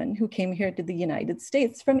first woman who came here to the United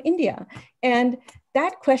States from India. And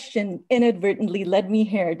that question inadvertently led me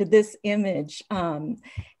here to this image. I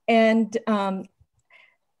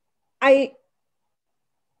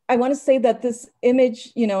want to say that this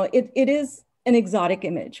image, it is an exotic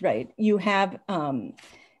image, right? You have an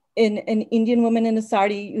Indian woman in a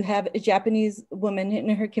sari, you have a Japanese woman in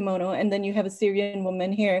her kimono, and then you have a Syrian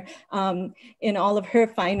woman here in all of her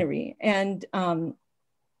finery. And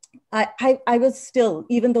I was still,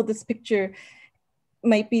 even though this picture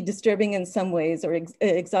might be disturbing in some ways or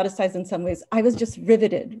exoticized in some ways, I was just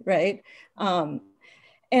riveted, right? I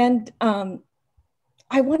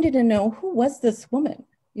wanted to know, who was this woman?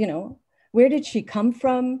 Where did she come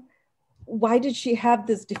from? Why did she have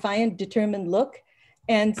this defiant, determined look?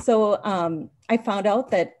 And so I found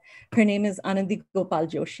out that her name is Anandi Gopal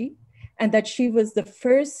Joshi. and that she was the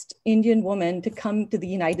first Indian woman to come to the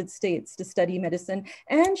United States to study medicine.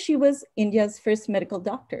 And she was India's first medical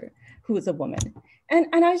doctor who was a woman. And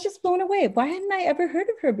I was just blown away. Why hadn't I ever heard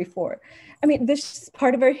of her before? I mean, this is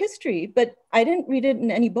part of our history, but I didn't read it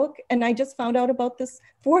in any book. And I just found out about this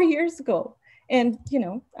 4 years ago. And, you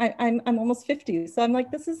know, I'm almost 50. So I'm like,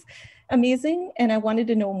 this is amazing. And I wanted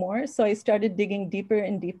to know more. So I started digging deeper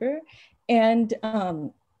and deeper. And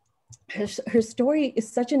her story is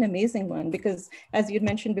such an amazing one because, as you'd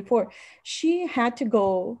mentioned before, she had to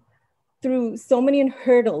go through so many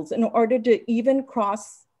hurdles in order to even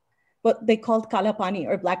cross what they called Kalapani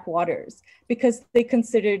or black waters, because they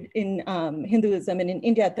considered in Hinduism and in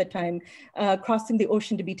India at that time, crossing the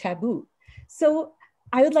ocean to be taboo. So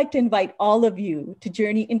I would like to invite all of you to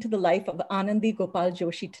journey into the life of Anandi Gopal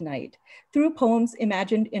Joshi tonight through poems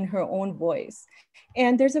imagined in her own voice.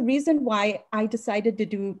 And there's a reason why I decided to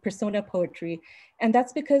do persona poetry. And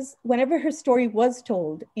that's because whenever her story was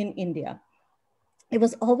told in India, it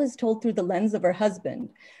was always told through the lens of her husband,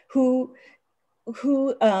 who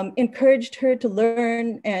encouraged her to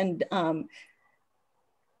learn and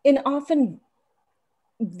in often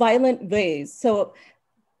violent ways. So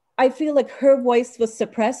I feel like her voice was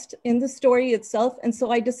suppressed in the story itself. And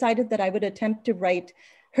so I decided that I would attempt to write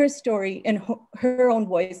her story in her own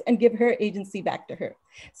voice and give her agency back to her.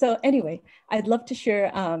 So anyway, I'd love to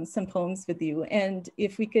share some poems with you. And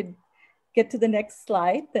if we could get to the next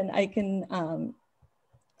slide, then I can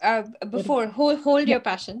before hold your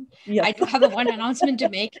passion. Yes. I do have one announcement to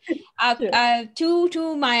make. Sure.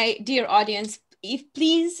 To my dear audience,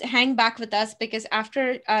 please hang back with us, because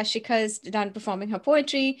after Shikha's done performing her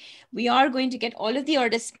poetry, we are going to get all of the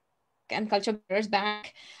artists and culture bearers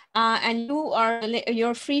back. And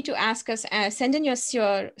you're free to ask us, send us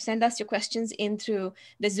your questions in through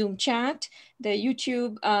the Zoom chat, the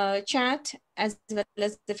YouTube chat, as well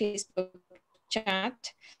as the Facebook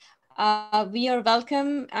chat. We are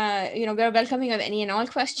welcome, we're welcoming of any and all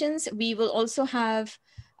questions. We will also have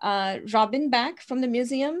Robin back from the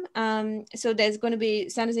museum. So there's going to be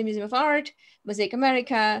San Jose Museum of Art, Mosaic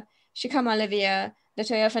America, Shikha Malavia,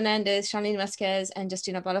 Latoya Fernandez, Charlene Vasquez, and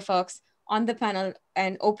Justina Palafox on the panel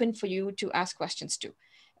and open for you to ask questions too.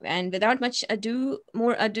 And without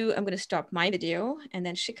more ado, I'm going to stop my video, and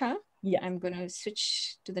then Shikha, I'm going to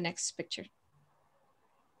switch to the next picture.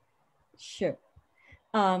 Sure.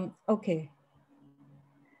 Okay.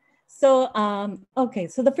 So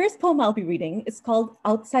the first poem I'll be reading is called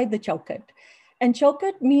Outside the Chaukat. And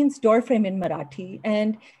chaukat means doorframe in Marathi.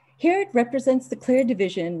 And here it represents the clear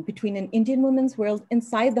division between an Indian woman's world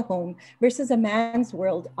inside the home versus a man's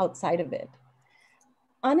world outside of it.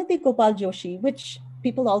 Anandi Gopal Joshi, which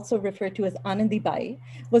people also refer to as Anandi Bai,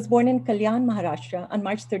 was born in Kalyan, Maharashtra on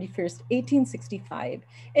March 31st, 1865,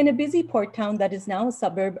 in a busy port town that is now a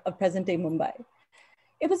suburb of present-day Mumbai.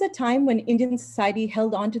 It was a time when Indian society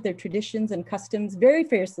held on to their traditions and customs very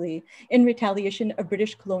fiercely in retaliation of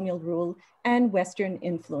British colonial rule and Western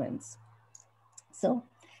influence. So,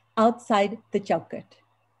 outside the Chaukat.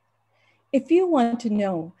 If you want to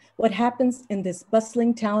know what happens in this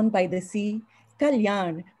bustling town by the sea,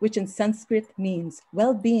 Kalyan, which in Sanskrit means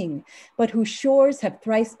well-being, but whose shores have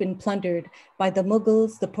thrice been plundered by the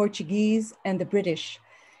Mughals, the Portuguese, and the British,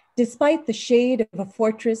 despite the shade of a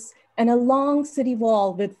fortress and a long city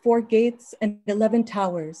wall with 4 gates and 11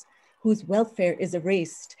 towers, whose welfare is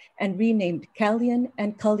erased and renamed Kalyan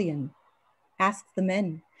and Kalyan. Ask the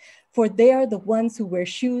men, for they are the ones who wear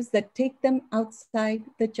shoes that take them outside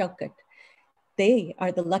the Chaukat. They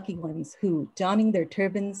are the lucky ones who, donning their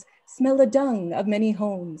turbans, smell the dung of many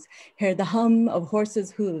homes, hear the hum of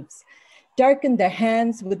horses' hooves, darken their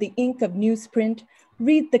hands with the ink of newsprint,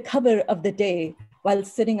 read the cover of the day while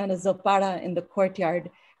sitting on a zopara in the courtyard,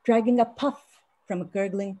 dragging a puff from a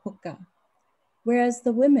gurgling hookah. Whereas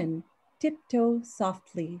the women tiptoe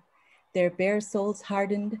softly, their bare souls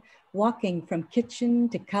hardened, walking from kitchen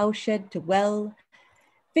to cowshed to well,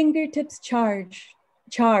 fingertips charred,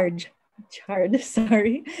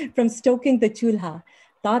 from stoking the chulha,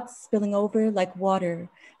 thoughts spilling over like water,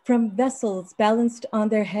 from vessels balanced on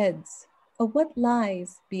their heads, of what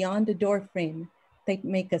lies beyond a doorframe that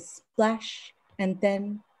make a splash and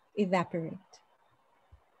then evaporate.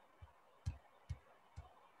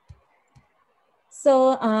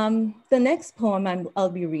 So the next poem I'll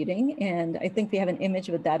be reading, and I think we have an image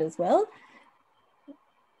with that as well.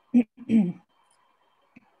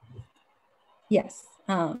 Yes,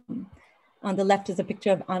 on the left is a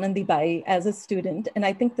picture of Anandi Bai as a student. And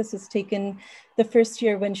I think this was taken the first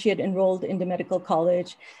year when she had enrolled into medical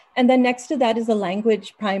college. And then next to that is a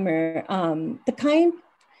language primer, the kind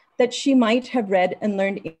that she might have read and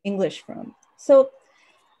learned English from. So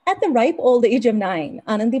At the ripe old age of 9,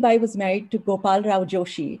 Anandibai was married to Gopal Rao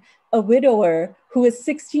Joshi, a widower who is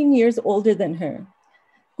 16 years older than her.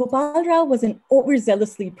 Gopal Rao was an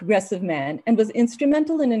overzealously progressive man and was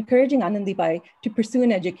instrumental in encouraging Anandibai to pursue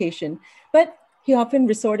an education, but he often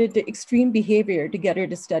resorted to extreme behavior to get her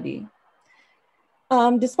to study.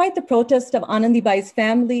 Despite the protest of Anandibai's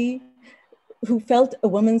family, who felt a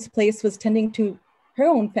woman's place was tending to her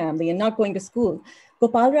own family and not going to school,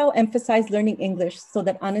 Gopal Rao emphasized learning English so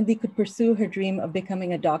that Anandi could pursue her dream of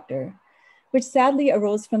becoming a doctor, which sadly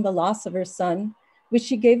arose from the loss of her son, which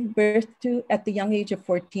she gave birth to at the young age of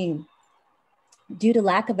 14. Due to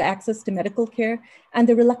lack of access to medical care and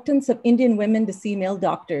the reluctance of Indian women to see male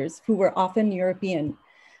doctors, who were often European,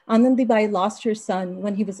 Anandibai lost her son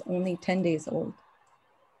when he was only 10 days old.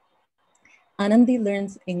 Anandi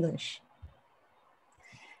learns English.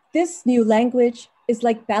 This new language is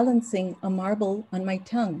like balancing a marble on my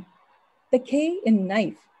tongue. The K in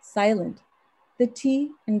knife, silent. The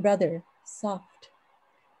T in brother, soft.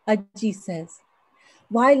 Ajji says,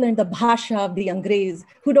 why learn the bhasha of the Angrez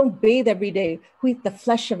who don't bathe every day, who eat the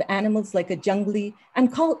flesh of animals like a jungli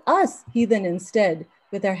and call us heathen instead,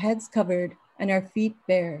 with our heads covered and our feet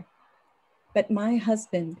bare? But my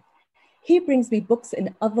husband, he brings me books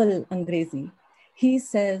in Aval Angrezi. He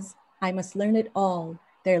says, I must learn it all,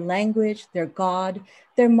 their language, their God,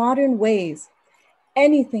 their modern ways,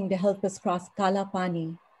 anything to help us cross Kala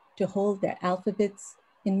Pani, to hold their alphabets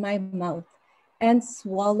in my mouth and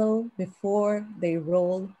swallow before they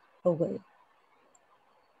roll away.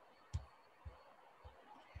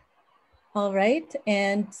 All right,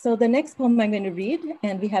 and so the next poem I'm going to read,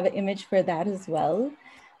 and we have an image for that as well,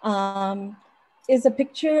 is a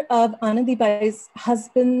picture of Anandibai's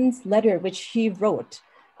husband's letter, which he wrote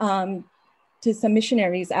to some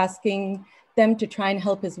missionaries asking them to try and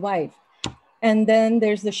help his wife. And then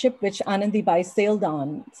there's the ship which Anandibai sailed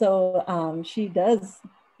on. So she does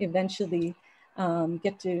eventually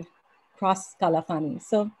get to cross Kalafani.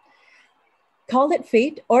 So call it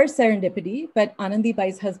fate or serendipity, but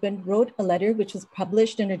Anandibai's husband wrote a letter which was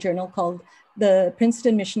published in a journal called the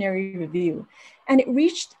Princeton Missionary Review. And it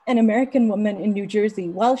reached an American woman in New Jersey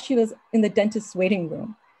while she was in the dentist's waiting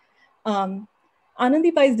room.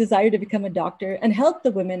 Anandibai's desire to become a doctor and help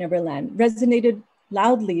the women of her land resonated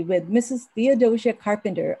loudly with Mrs. Theodosia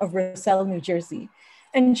Carpenter of Roselle, New Jersey.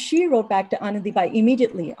 And she wrote back to Anandibai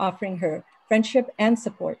immediately, offering her friendship and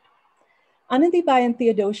support. Anandibai and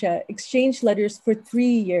Theodosia exchanged letters for 3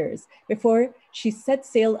 years before she set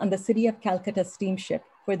sail on the City of Calcutta steamship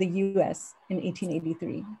for the US in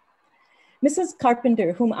 1883. Mrs.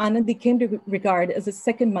 Carpenter, whom Anandi came to regard as a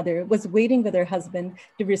second mother, was waiting with her husband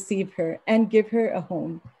to receive her and give her a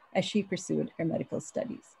home as she pursued her medical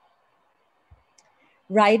studies.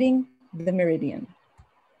 Riding the Meridian.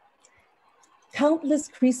 Countless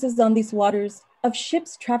creases on these waters of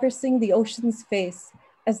ships traversing the ocean's face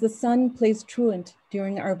as the sun plays truant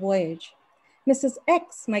during our voyage. Mrs.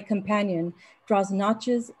 X, my companion, draws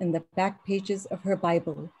notches in the back pages of her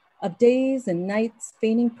Bible of days and nights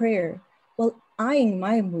feigning prayer while eyeing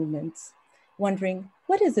my movements, wondering,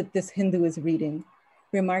 what is it this Hindu is reading?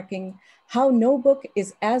 Remarking how no book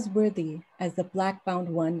is as worthy as the black-bound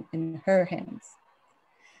one in her hands.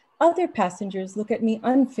 Other passengers look at me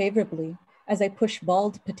unfavorably as I push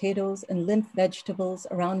boiled potatoes and limp vegetables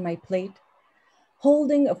around my plate,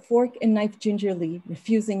 holding a fork and knife gingerly,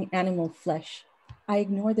 refusing animal flesh. I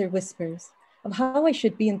ignore their whispers of how I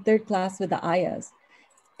should be in third class with the ayahs.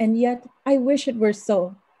 And yet I wish it were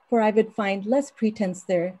so, for I would find less pretense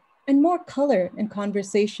there and more color in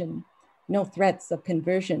conversation, no threats of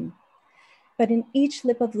conversion. But in each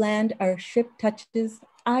lip of land our ship touches,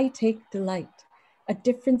 I take delight, a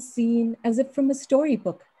different scene as if from a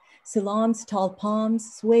storybook, Ceylon's tall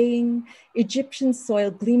palms swaying, Egyptian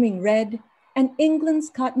soil gleaming red, and England's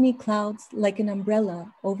cottony clouds like an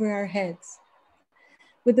umbrella over our heads.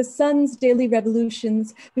 With the sun's daily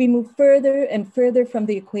revolutions, we move further and further from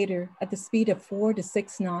the equator at the speed of 4 to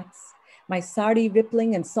 6 knots, my sari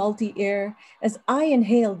rippling in salty air as I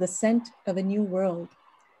inhale the scent of a new world.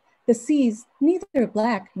 The seas, neither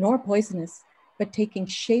black nor poisonous, but taking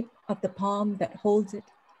shape of the palm that holds it.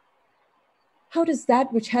 How does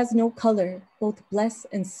that which has no color both bless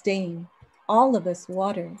and stain, all of us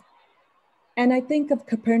water? And I think of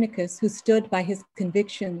Copernicus, who stood by his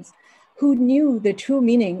convictions, who knew the true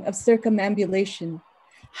meaning of circumambulation,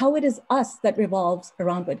 how it is us that revolves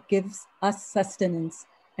around what gives us sustenance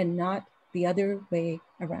and not the other way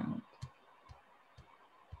around.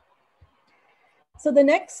 So the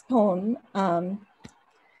next poem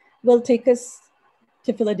will take us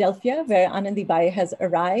to Philadelphia, where Anandibai has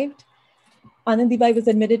arrived. Anandibai was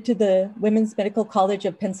admitted to the Women's Medical College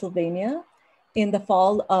of Pennsylvania in the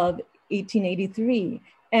fall of 1883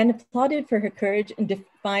 and applauded for her courage in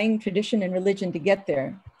defying tradition and religion to get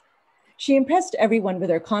there. She impressed everyone with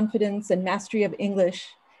her confidence and mastery of English.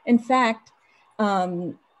 In fact,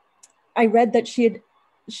 I read that she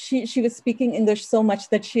was speaking English so much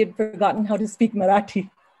that she had forgotten how to speak Marathi.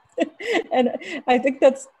 And I think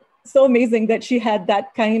that's so amazing that she had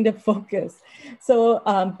that kind of focus. So,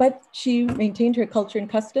 but she maintained her culture and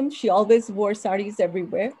customs. She always wore saris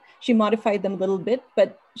everywhere. She modified them a little bit,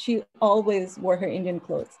 but she always wore her Indian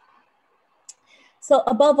clothes. So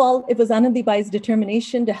above all, it was Anandibai's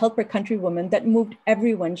determination to help her countrywoman that moved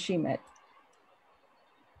everyone she met.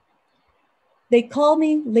 They call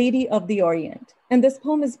me Lady of the Orient, and this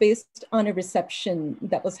poem is based on a reception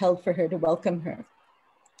that was held for her to welcome her.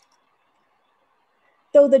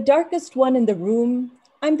 Though the darkest one in the room,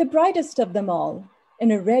 I'm the brightest of them all,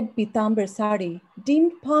 in a red pitambar sari,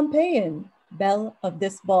 deemed Pompeian, belle of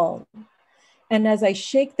this ball. And as I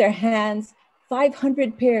shake their hands,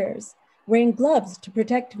 500 pairs, wearing gloves to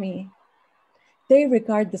protect me, they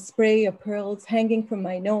regard the spray of pearls hanging from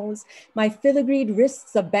my nose, my filigreed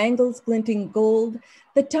wrists of bangles glinting gold,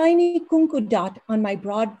 the tiny kunku dot on my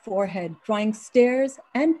broad forehead, crying stares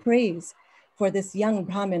and praise for this young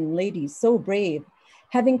Brahmin lady so brave,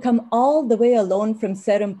 having come all the way alone from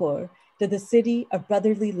Serampore to the city of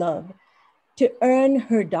brotherly love to earn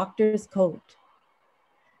her doctor's coat.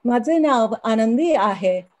 Madzenav Anandi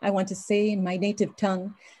Ahe, I want to say in my native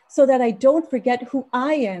tongue, so that I don't forget who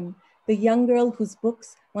I am, the young girl whose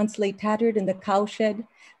books once lay tattered in the cowshed,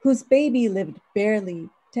 whose baby lived barely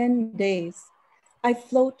 10 days. I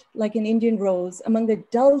float like an Indian rose among the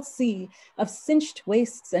dull sea of cinched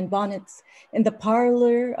waists and bonnets in the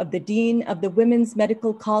parlor of the dean of the Women's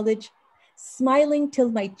Medical College, smiling till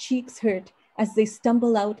my cheeks hurt as they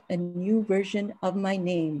stumble out a new version of my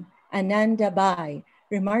name, Ananda Bai,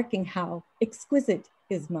 remarking how exquisite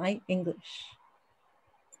is my English.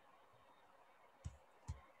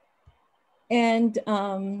 And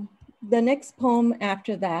the next poem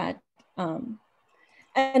after that,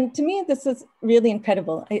 and to me, this is really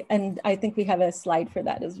incredible, and I think we have a slide for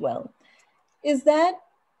that as well, is that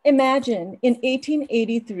imagine in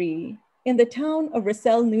 1883, in the town of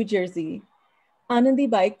Russell, New Jersey,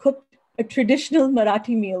 Anandibai cooked a traditional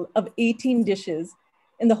Marathi meal of 18 dishes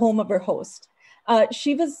in the home of her host.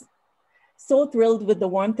 She was so thrilled with the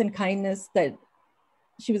warmth and kindness that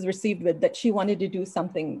she was received with that she wanted to do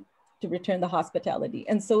something to return the hospitality.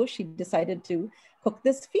 And so she decided to cook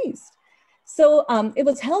this feast. So it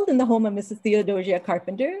was held in the home of Mrs. Theodosia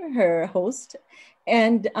Carpenter, her host,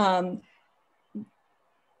 and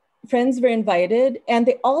friends were invited, and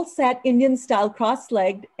they all sat Indian style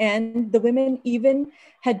cross-legged, and the women even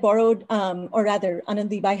had borrowed, or rather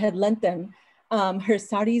Anandibai had lent them her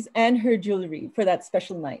saris and her jewelry for that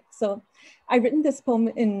special night. So I've written this poem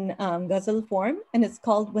in ghazal form, and it's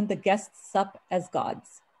called When the Guests Sup as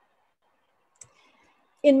Gods.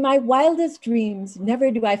 In my wildest dreams,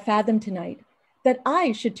 never do I fathom tonight that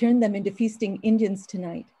I should turn them into feasting Indians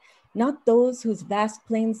tonight, not those whose vast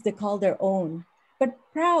plains they call their own, but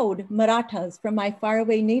proud Marathas from my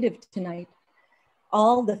faraway native tonight.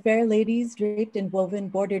 All the fair ladies draped in woven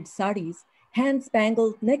bordered saris, hands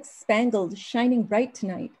spangled, necks spangled, shining bright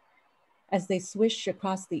tonight, as they swish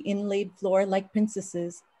across the inlaid floor like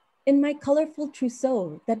princesses in my colorful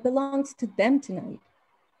trousseau that belongs to them tonight.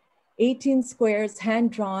 18 squares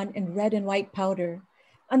hand-drawn in red and white powder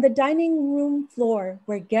on the dining room floor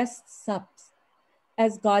where guests supped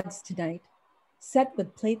as gods tonight, set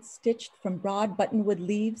with plates stitched from broad buttonwood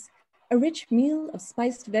leaves, a rich meal of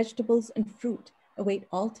spiced vegetables and fruit await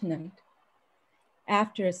all tonight.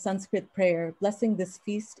 After a Sanskrit prayer blessing this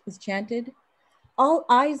feast is chanted, all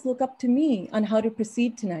eyes look up to me on how to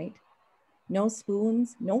proceed tonight. No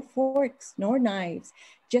spoons, no forks, nor knives,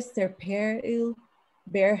 just their pale,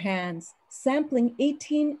 bare hands, sampling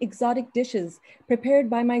 18 exotic dishes prepared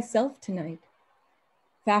by myself tonight.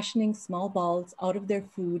 Fashioning small balls out of their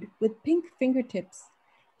food with pink fingertips,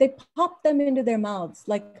 they pop them into their mouths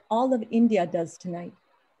like all of India does tonight.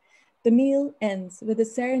 The meal ends with a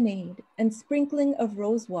serenade and sprinkling of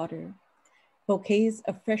rose water, bouquets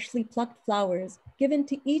of freshly plucked flowers given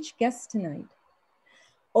to each guest tonight.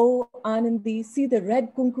 Oh, Anandi, see the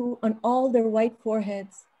red kunku on all their white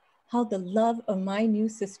foreheads, how the love of my new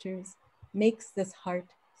sisters makes this heart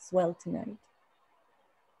swell tonight.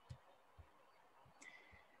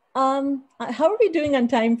 How are we doing on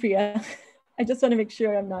time, Priya? I just want to make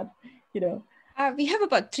sure I'm not, We have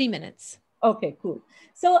about 3 minutes. Okay, cool.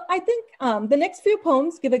 So I think the next few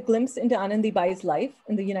poems give a glimpse into Anandibai's life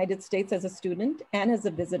in the United States as a student and as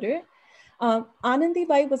a visitor.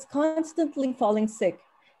 Anandibai was constantly falling sick,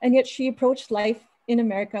 and yet she approached life in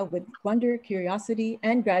America with wonder, curiosity,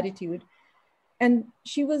 and gratitude. And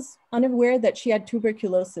she was unaware that she had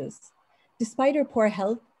tuberculosis. Despite her poor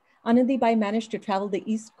health, Anandibai managed to travel the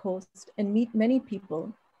East Coast and meet many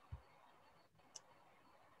people.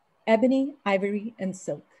 Ebony, ivory, and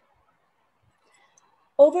silk.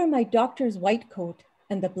 Over my doctor's white coat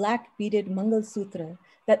and the black beaded Mangal Sutra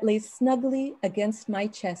that lay snugly against my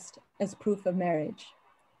chest as proof of marriage.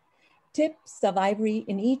 Tips of ivory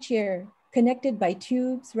in each ear, connected by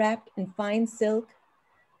tubes wrapped in fine silk,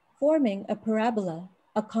 forming a parabola,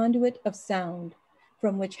 a conduit of sound,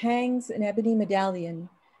 from which hangs an ebony medallion,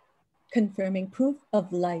 confirming proof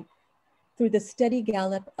of life through the steady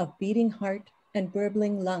gallop of beating heart and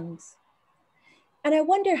burbling lungs. And I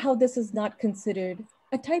wonder how this is not considered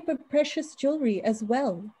a type of precious jewelry as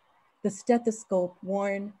well, the stethoscope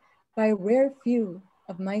worn by a rare few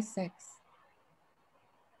of my sex.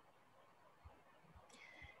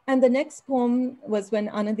 And the next poem was when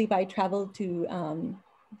Anandibai traveled to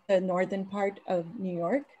the northern part of New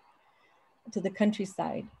York, to the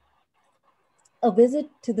countryside. A visit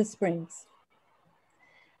to the springs.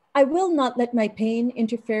 I will not let my pain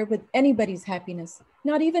interfere with anybody's happiness,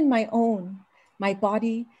 not even my own. My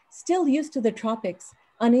body, still used to the tropics,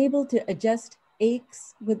 unable to adjust,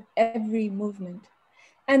 aches with every movement.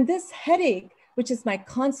 And this headache, which is my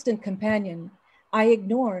constant companion, I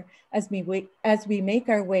ignore as we make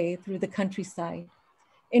our way through the countryside.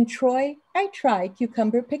 In Troy, I try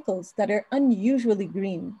cucumber pickles that are unusually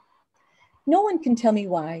green. No one can tell me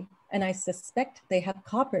why, and I suspect they have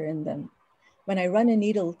copper in them. When I run a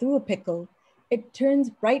needle through a pickle, it turns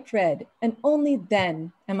bright red, and only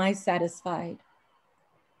then am I satisfied.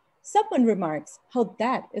 Someone remarks how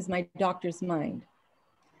that is my doctor's mind.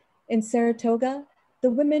 In Saratoga,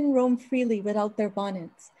 the women roam freely without their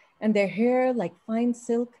bonnets, and their hair, like fine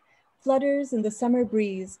silk, flutters in the summer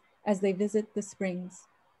breeze as they visit the springs.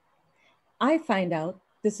 I find out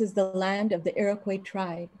this is the land of the Iroquois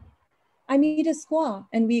tribe. I meet a squaw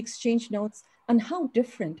and we exchange notes on how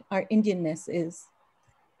different our Indianness is.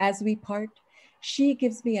 As we part, she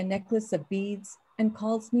gives me a necklace of beads and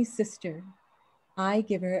calls me sister. I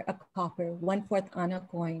give her a copper 1/4 Anna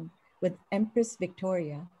coin with Empress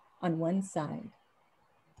Victoria on one side.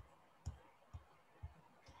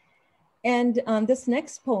 And this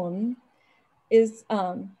next poem is,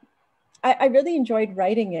 I really enjoyed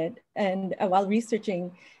writing it. And while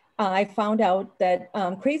researching, I found out that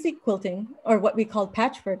crazy quilting, or what we call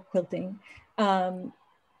patchwork quilting,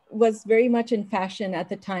 was very much in fashion at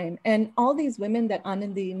the time. And all these women that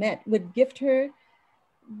Anandi met would gift her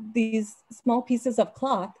these small pieces of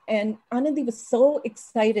cloth. And Anandi was so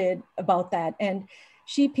excited about that. And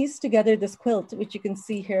she pieced together this quilt, which you can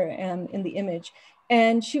see here in the image.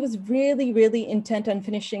 And she was really, really intent on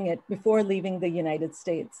finishing it before leaving the United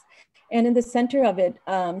States. And in the center of it,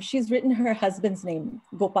 she's written her husband's name,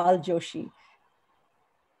 Gopal Joshi.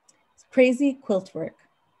 It's crazy quilt work.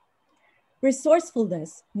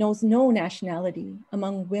 Resourcefulness knows no nationality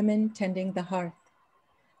among women tending the hearth.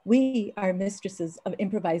 We are mistresses of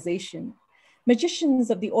improvisation, magicians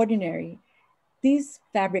of the ordinary. These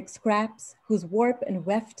fabric scraps, whose warp and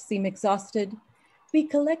weft seem exhausted, we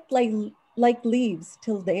collect like leaves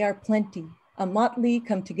till they are plenty, a motley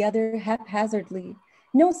come together haphazardly.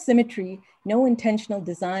 No symmetry, no intentional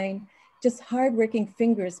design, just hardworking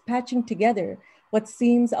fingers patching together what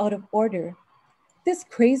seems out of order. This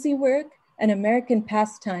crazy work, an American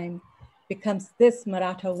pastime, becomes this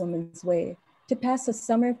Maratha woman's way to pass a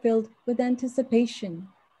summer filled with anticipation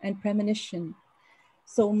and premonition.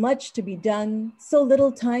 So much to be done, so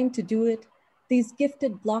little time to do it, these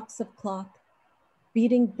gifted blocks of cloth,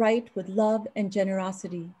 beating bright with love and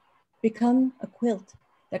generosity, become a quilt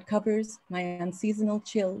that covers my unseasonal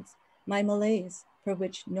chills, my malaise for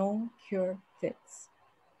which no cure fits.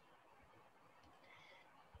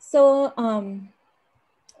 So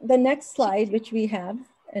the next slide, which we have,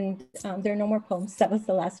 and there are no more poems, that was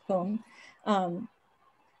the last poem.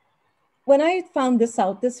 When I found this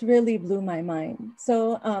out, this really blew my mind.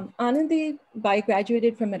 So Anandi Bai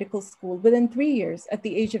graduated from medical school within 3 years at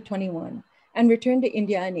the age of 21 and returned to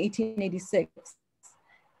India in 1886.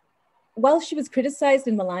 While she was criticized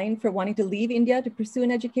and maligned for wanting to leave India to pursue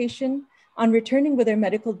an education, on returning with her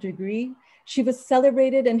medical degree, she was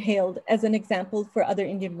celebrated and hailed as an example for other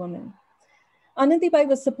Indian women. Anandibai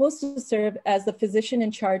was supposed to serve as the physician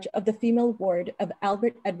in charge of the female ward of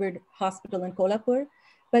Albert Edward Hospital in Kolhapur,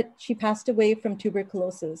 but she passed away from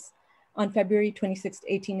tuberculosis on February 26,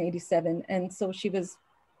 1887, and so she was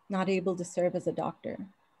not able to serve as a doctor.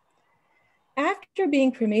 After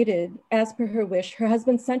being cremated, as per her wish, her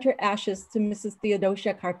husband sent her ashes to Mrs.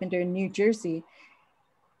 Theodosia Carpenter in New Jersey,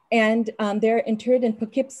 and they're interred in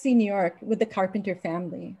Poughkeepsie, New York, with the Carpenter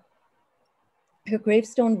family. Her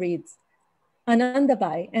gravestone reads,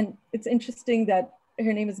 Anandabai, and it's interesting that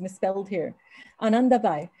her name is misspelled here,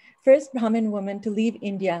 Anandabai, first Brahmin woman to leave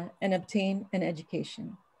India and obtain an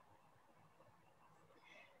education.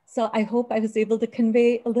 So I hope I was able to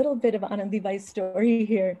convey a little bit of Anandibai's story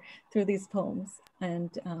here through these poems.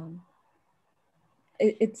 And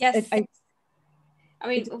yes. I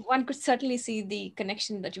mean, one could certainly see the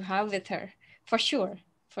connection that you have with her, for sure,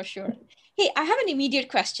 for sure. Hey, I have an immediate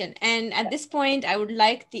question, and at this point, I would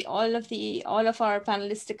like all of our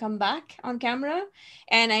panelists to come back on camera,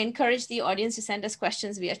 and I encourage the audience to send us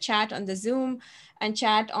questions via chat on the Zoom and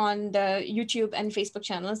chat on the YouTube and Facebook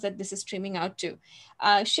channels that this is streaming out to.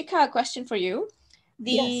 Shikha, a question for you.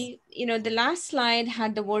 The last slide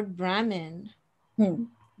had the word Brahmin.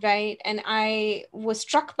 Right. And I was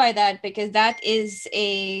struck by that because that is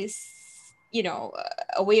a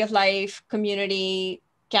way of life, community,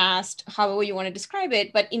 caste, however you want to describe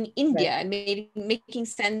it. But in India, and making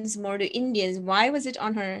sense more to Indians, why was it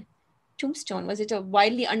on her tombstone? Was it a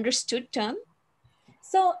widely understood term?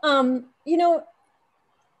 So,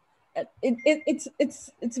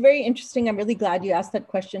 it's very interesting. I'm really glad you asked that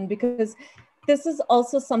question, because this is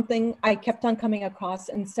also something I kept on coming across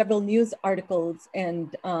in several news articles.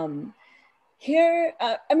 And here,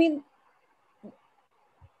 I mean,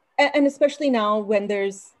 and especially now when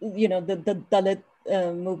there's, the Dalit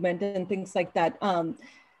movement and things like that,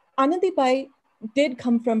 Anandibai did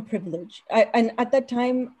come from privilege. And at that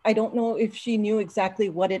time, I don't know if she knew exactly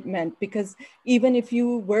what it meant, because even if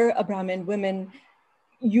you were a Brahmin woman,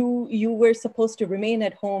 you were supposed to remain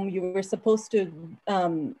at home. You were supposed to,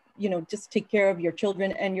 just take care of your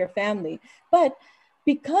children and your family. But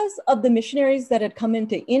because of the missionaries that had come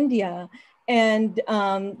into India, and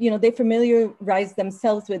they familiarized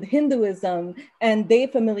themselves with Hinduism, and they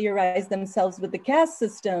familiarized themselves with the caste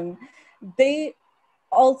system, they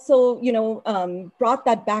also, brought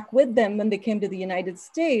that back with them when they came to the United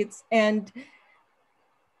States. And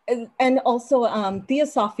also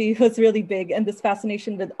Theosophy was really big, and this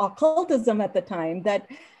fascination with occultism at the time, that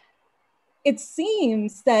it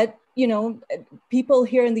seems that, people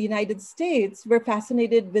here in the United States were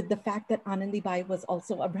fascinated with the fact that Anandibai was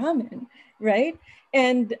also a Brahmin, right?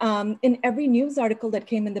 And in every news article that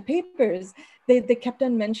came in the papers, they kept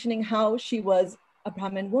on mentioning how she was a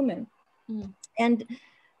Brahmin woman. And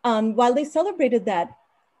while they celebrated that,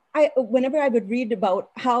 whenever I would read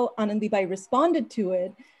about how Anandibai responded to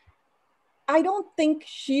it, I don't think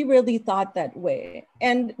she really thought that way.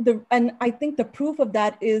 And I think the proof of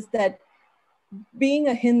that is that, being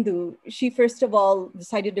a Hindu, she first of all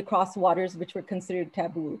decided to cross waters which were considered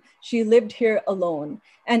taboo. She lived here alone.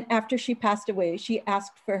 And after she passed away, she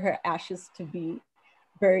asked for her ashes to be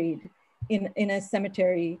buried in a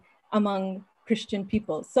cemetery among Christian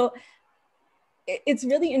people. So it's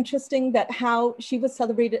really interesting that how she was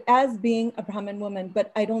celebrated as being a Brahmin woman,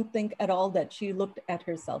 but I don't think at all that she looked at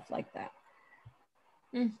herself like that.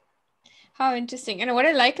 How interesting. And what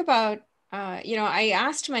I like about, I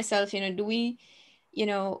asked myself, do we,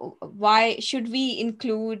 why should we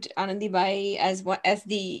include Anandibai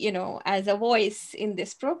as a voice in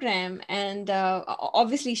this program? And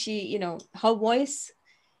obviously she, her voice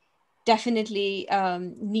definitely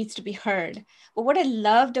needs to be heard. But what I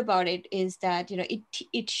loved about it is that,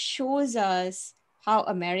 it shows us how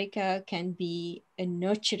America can be a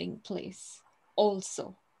nurturing place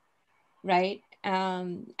also, right?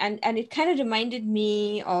 And it kind of reminded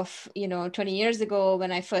me of 20 years ago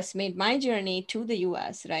when I first made my journey to the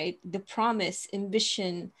US, right? The promise,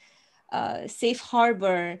 ambition, safe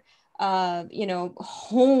harbor,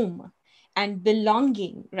 home and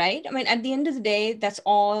belonging, right? I mean, at the end of the day, that's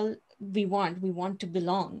all we want. We want to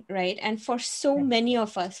belong, right? And for so many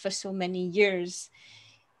of us, for so many years,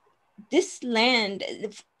 this land,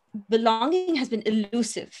 belonging has been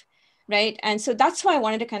elusive, right? And so that's why I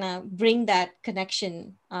wanted to kind of bring that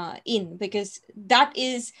connection in, because that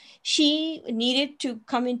is, she needed to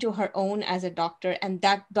come into her own as a doctor, and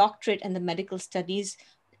that doctorate and the medical studies,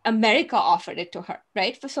 America offered it to her,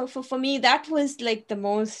 right? So for me, that was like the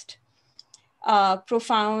most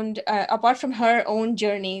profound, apart from her own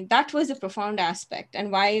journey, that was a profound aspect,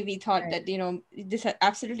 and why we thought that, this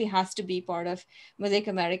absolutely has to be part of Mosaic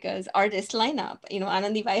America's artist lineup,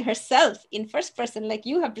 Anandibai herself in first person, like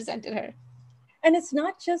you have presented her. And it's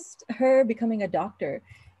not just her becoming a doctor.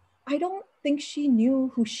 I don't think she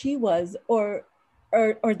knew who she was, or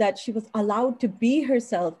that she was allowed to be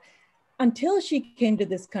herself until she came to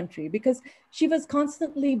this country, because she was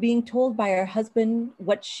constantly being told by her husband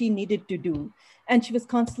what she needed to do. And she was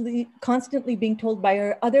constantly being told by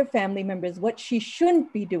her other family members what she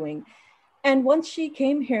shouldn't be doing. And once she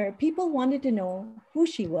came here, people wanted to know who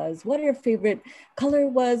she was, what her favorite color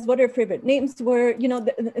was, what her favorite names were. You know,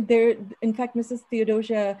 in fact, Mrs.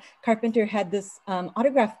 Theodosia Carpenter had this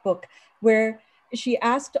autograph book where she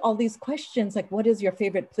asked all these questions, like, what is your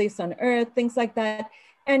favorite place on earth, things like that.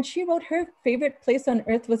 And she wrote her favorite place on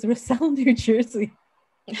earth was Russell, New Jersey.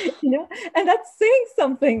 You know, and that's saying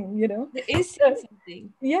something, you know. It is saying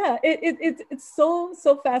something. Yeah, it's so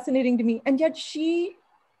fascinating to me. And yet she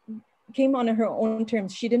came on her own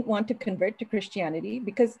terms. She didn't want to convert to Christianity,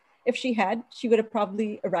 because if she had, she would have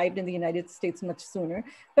probably arrived in the United States much sooner.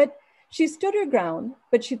 But she stood her ground,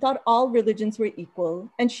 but she thought all religions were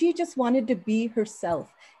equal, and she just wanted to be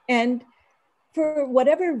herself. And for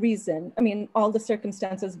whatever reason, I mean, all the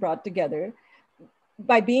circumstances brought together,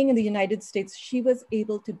 by being in the United States, she was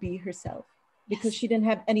able to be herself, because she didn't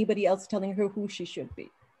have anybody else telling her who she should be.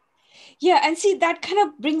 Yeah, and see, that kind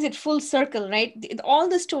of brings it full circle, right? All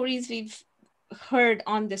the stories we've heard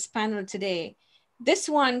on this panel today, this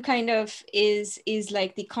one kind of is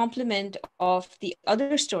like the complement of the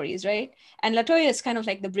other stories, right? And Latoya is kind of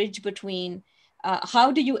like the bridge between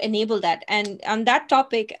how do you enable that? And on that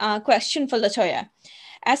topic, question for Latoya.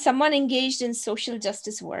 As someone engaged in social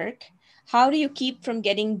justice work, how do you keep from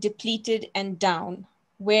getting depleted and down?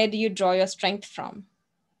 Where do you draw your strength from?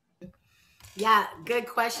 Yeah, good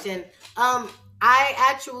question. I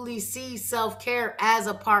actually see self-care as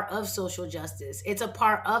a part of social justice. It's a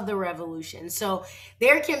part of the revolution. So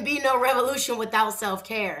there can be no revolution without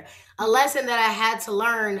self-care. A lesson that I had to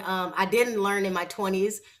learn, I didn't learn in my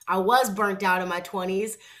 20s. I was burnt out in my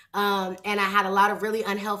 20s. And I had a lot of really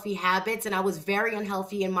unhealthy habits, and I was very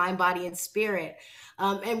unhealthy in mind, body, and spirit.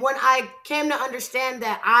 And when I came to understand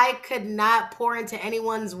that I could not pour into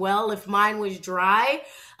anyone's well if mine was dry,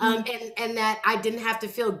 and that I didn't have to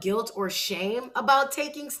feel guilt or shame about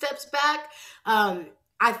taking steps back,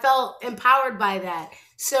 I felt empowered by that.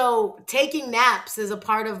 So taking naps is a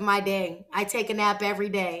part of my day. I take a nap every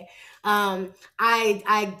day.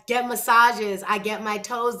 I get massages, I get my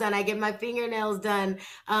toes done, I get my fingernails done.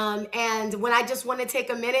 And when I just want to take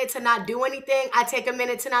a minute to not do anything, I take a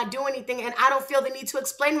minute to not do anything, and I don't feel the need to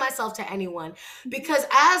explain myself to anyone. Because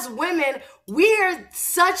as women, we are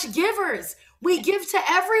such givers. We give to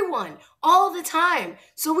everyone all the time.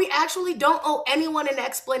 So we actually don't owe anyone an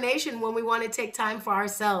explanation when we want to take time for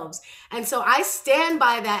ourselves. And so I stand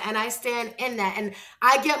by that, and I stand in that, and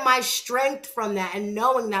I get my strength from that, and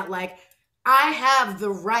knowing that, like, I have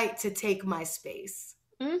the right to take my space.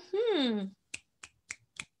 Mm-hmm.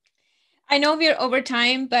 I know we're over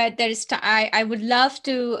time, but I would love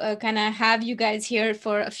to kind of have you guys here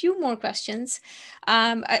for a few more questions.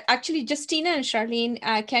 Actually, Justina and Charlene,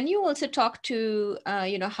 can you also talk to,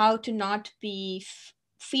 how to not be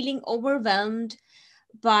feeling overwhelmed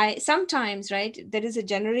by sometimes, right? There is a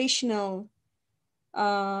generational,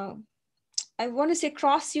 I want to say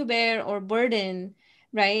cross you bear or burden,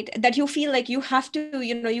 right? That you feel like you have to,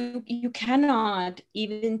 you cannot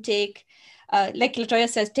even take, like Latoya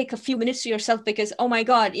says, take a few minutes to yourself because, oh my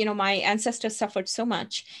God, my ancestors suffered so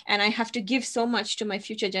much and I have to give so much to my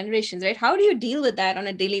future generations, right? How do you deal with that on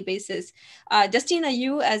a daily basis? Justina,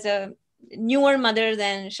 you as a newer mother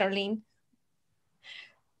than Charlene?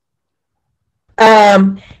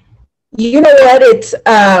 You know what? It's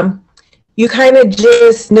you kind of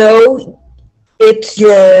just know it's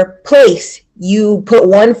your place. You put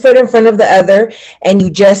one foot in front of the other and you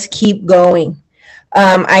just keep going.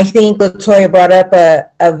 I think Latoya brought up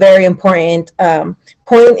a very important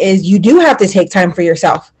point is you do have to take time for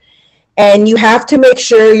yourself, and you have to make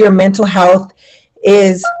sure your mental health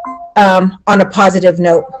is on a positive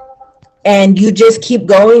note. And you just keep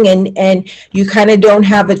going, and you kind of don't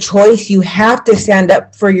have a choice. You have to stand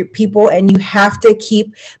up for your people, and you have to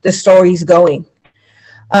keep the stories going.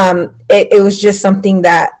 It was just something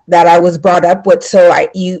that I was brought up with. So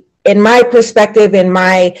in my perspective, in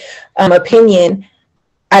my opinion,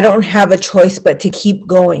 I don't have a choice but to keep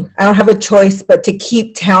going. I don't have a choice but to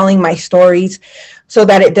keep telling my stories so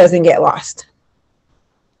that it doesn't get lost.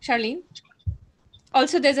 Charlene?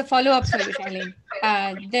 Also, there's a follow-up, sorry, Charlene.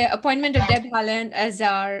 The appointment of Deb Haaland as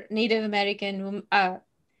our Native American, as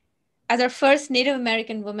our first Native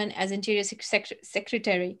American woman as Interior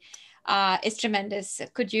Secretary is tremendous.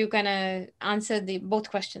 Could you kind of answer both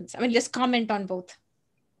questions? I mean, just comment on both.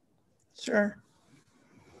 Sure.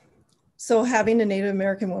 So having a Native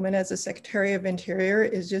American woman as a Secretary of Interior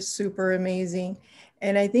is just super amazing.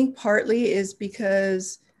 And I think partly is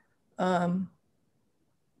because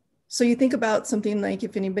So you think about something like,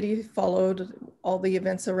 if anybody followed all the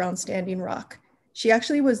events around Standing Rock, she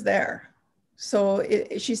actually was there. So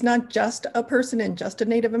she's not just a person and just a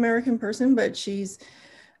Native American person, but she's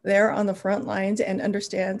there on the front lines and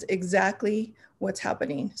understands exactly what's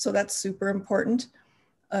happening. So that's super important.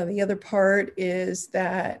 The other part is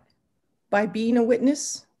that by being a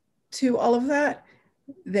witness to all of that,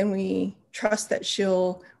 then we trust that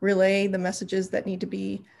she'll relay the messages that need to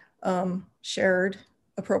be shared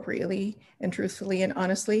appropriately and truthfully and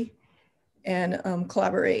honestly, and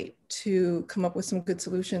collaborate to come up with some good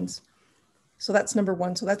solutions. So that's number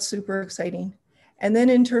one. So that's super exciting. And then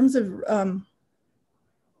in terms of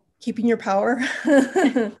keeping your power,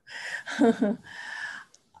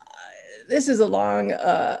 this is a long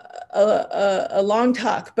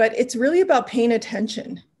talk, but it's really about paying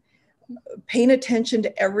attention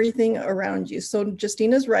to everything around you. So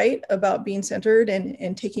Justina's right about being centered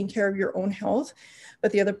and taking care of your own health.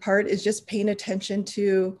 But the other part is just paying attention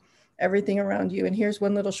to everything around you. And here's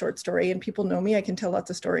one little short story, and people know me, I can tell lots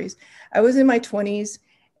of stories. I was in my 20s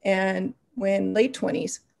and late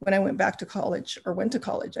 20s, when I went back to college or went to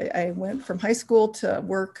college. I went from high school to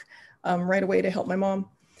work right away to help my mom.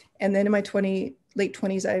 And then in my late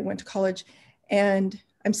 20s, I went to college, and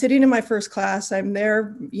I'm sitting in my first class. I'm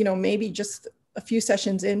there, maybe just a few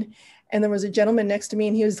sessions in, and there was a gentleman next to me,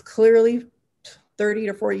 and he was clearly 30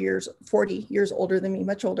 to 40 years older than me,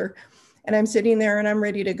 much older. And I'm sitting there and I'm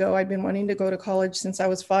ready to go. I'd been wanting to go to college since I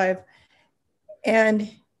was 5.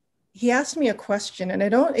 And he asked me a question, and I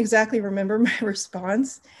don't exactly remember my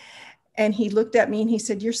response. And he looked at me and he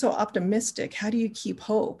said, "You're so optimistic. How do you keep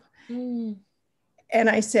hope?" Mm. And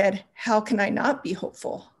I said, "How can I not be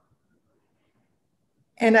hopeful?"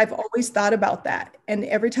 And I've always thought about that. And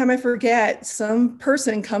every time I forget, some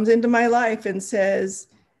person comes into my life and says,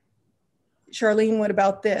 "Charlene, what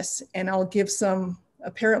about this?" And I'll give some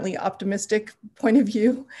apparently optimistic point of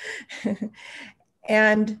view.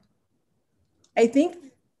 And I think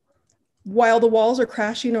while the walls are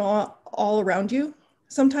crashing all around you,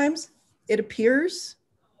 sometimes it appears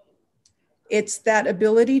it's that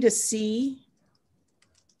ability to see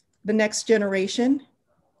the next generation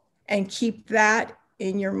and keep that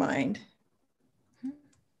in your mind.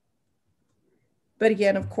 But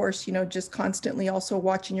again, of course, just constantly also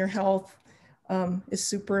watching your health is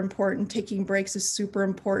super important. Taking breaks is super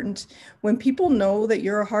important. When people know that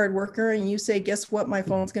you're a hard worker and you say, "Guess what? My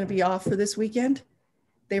phone's going to be off for this weekend,"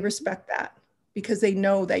 they respect that because they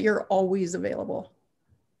know that you're always available.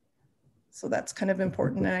 So that's kind of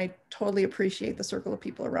important. And I totally appreciate the circle of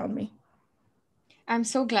people around me. I'm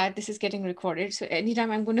so glad this is getting recorded. So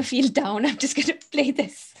anytime I'm going to feel down, I'm just going to play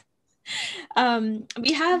this.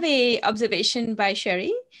 We have a observation by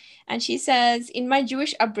Sherry, and she says, "In my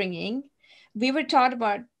Jewish upbringing, we were taught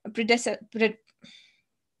about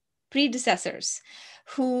predecessors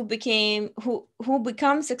who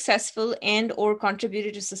become successful and or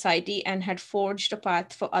contributed to society and had forged a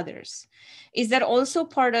path for others. Is that also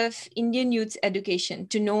part of Indian youth's education,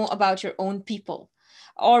 to know about your own people?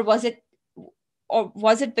 Or was it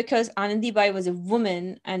because Anandi Bai was a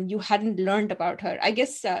woman and you hadn't learned about her?" I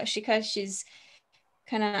guess Shika, she's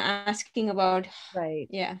kind of asking about, right.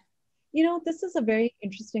 Yeah. This is a very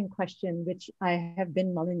interesting question, which I have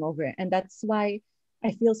been mulling over. And that's why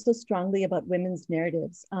I feel so strongly about women's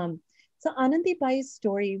narratives. So Anandi Bai's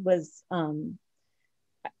story was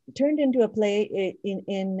turned into a play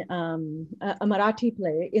in a Marathi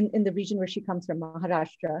play in the region where she comes from,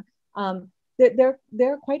 Maharashtra.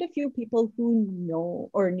 There are quite a few people who know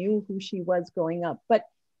or knew who she was growing up, but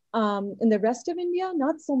in the rest of India,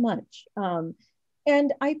 not so much. And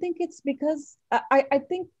I think it's because I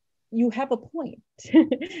think you have a point.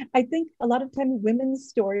 I think a lot of times women's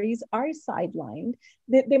stories are sidelined.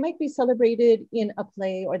 They might be celebrated in a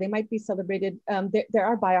play, or they might be celebrated. There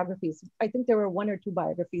are biographies. I think there were 1 or 2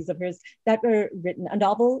 biographies of hers that were written, a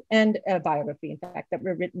novel and a biography, in fact, that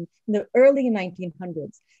were written in the early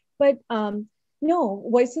 1900s. But no,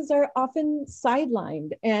 voices are often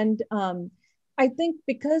sidelined. And I think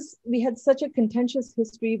because we had such a contentious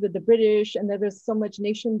history with the British, and there was so much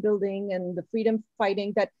nation building and the freedom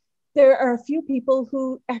fighting, that there are a few people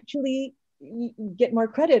who actually get more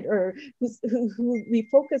credit, or who we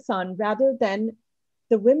focus on, rather than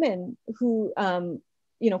the women who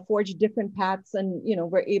forged different paths and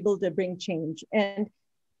were able to bring change. And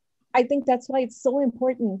I think that's why it's so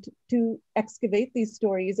important to excavate these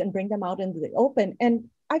stories and bring them out into the open. And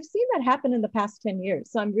I've seen that happen in the past 10 years.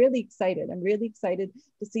 So I'm really excited. I'm really excited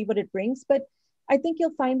to see what it brings. But I think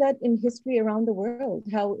you'll find that in history around the world,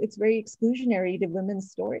 how it's very exclusionary to women's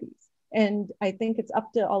stories. And I think it's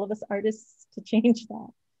up to all of us artists to change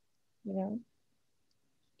that,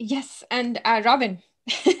 Yes, and Robin,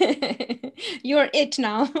 you're it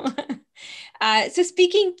now. So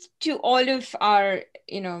speaking to all of our,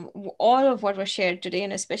 all of what was shared today,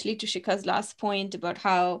 and especially to Shika's last point about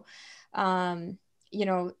how, um,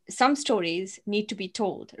 some stories need to be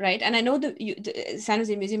told, right? And I know the San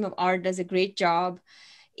Jose Museum of Art does a great job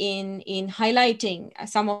in highlighting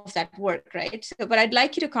some of that work, right? So, but I'd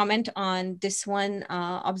like you to comment on this one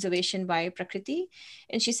observation by Prakriti.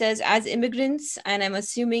 And she says, as immigrants, and I'm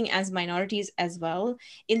assuming as minorities as well,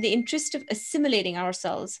 in the interest of assimilating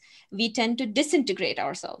ourselves, we tend to disintegrate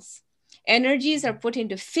ourselves. Energies are put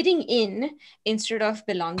into fitting in instead of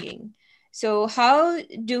belonging. So how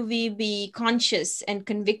do we be conscious and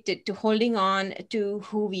convicted to holding on to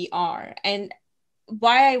who we are? And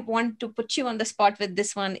why I want to put you on the spot with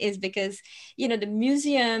this one is because, the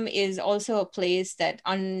museum is also a place that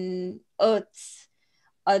unearths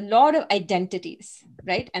a lot of identities,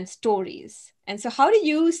 right? And stories. And so how do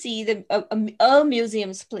you see a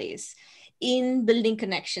museum's place in building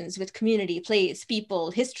connections with community, place,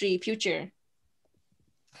 people, history, future?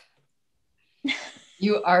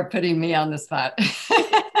 You are putting me on the spot.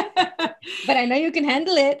 But I know you can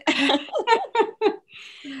handle it.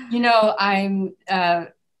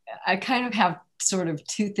 I kind of have sort of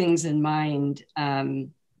two things in mind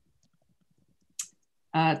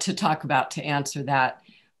to talk about to answer that.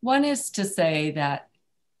 One is to say that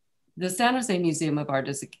the San Jose Museum of Art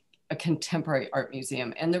is a contemporary art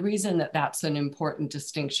museum. And the reason that that's an important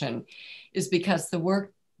distinction is because the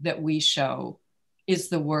work that we show is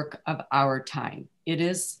the work of our time. It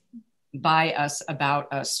is by us,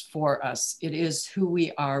 about us, for us. It is who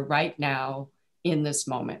we are right now in this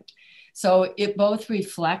moment. So it both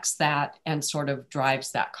reflects that and sort of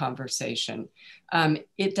drives that conversation.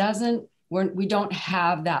 We don't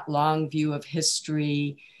have that long view of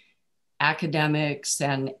history. Academics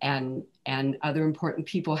and other important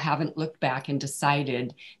people haven't looked back and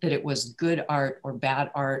decided that it was good art or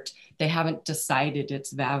bad art. They haven't decided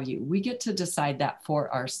its value. We get to decide that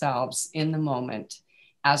for ourselves in the moment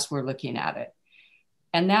as we're looking at it.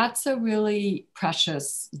 And that's a really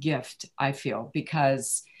precious gift, I feel,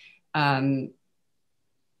 because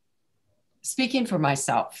speaking for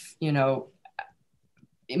myself,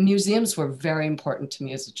 museums were very important to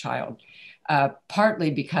me as a child,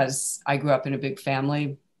 partly because I grew up in a big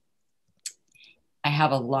family. I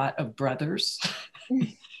have a lot of brothers.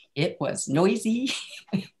 It was noisy.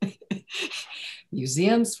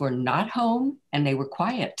 Museums were not home and they were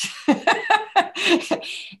quiet.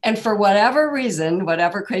 And for whatever reason,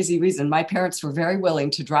 whatever crazy reason, my parents were very willing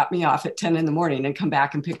to drop me off at 10 in the morning and come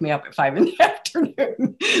back and pick me up at 5 in the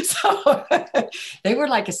afternoon. So they were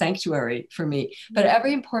like a sanctuary for me. But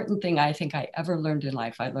every important thing I think I ever learned in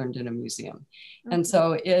life, I learned in a museum. And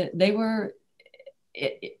so to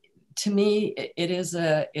me,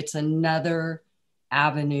 it's another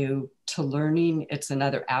avenue to learning. It's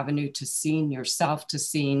another avenue to seeing yourself, to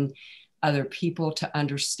seeing other people, to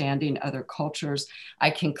understanding other cultures.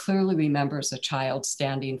 I can clearly remember as a child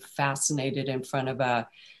standing fascinated in front of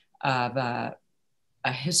a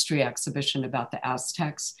history exhibition about the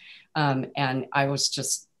Aztecs. And I was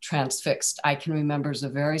just transfixed. I can remember as a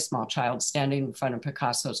very small child standing in front of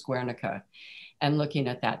Picasso's Guernica and looking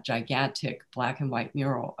at that gigantic black and white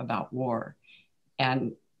mural about war.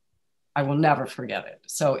 And I will never forget it.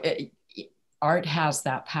 So art has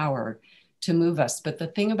that power to move us. But the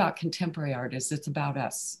thing about contemporary art is it's about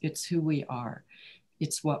us. It's who we are.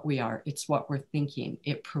 It's what we are. It's what we're thinking.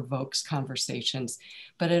 It provokes conversations,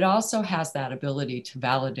 but it also has that ability to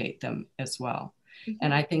validate them as well. Mm-hmm.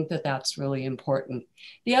 And I think that that's really important.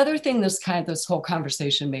 The other thing this whole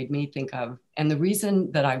conversation made me think of, and the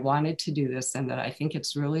reason that I wanted to do this and that I think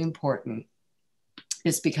it's really important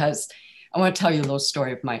is because I want to tell you a little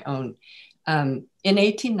story of my own. In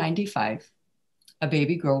 1895, a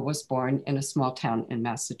baby girl was born in a small town in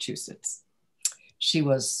Massachusetts. She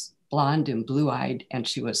was blonde and blue-eyed, and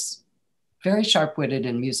she was very sharp-witted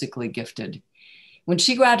and musically gifted. When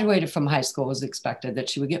she graduated from high school, it was expected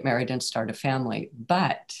that she would get married and start a family,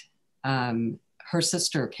 but her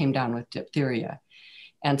sister came down with diphtheria.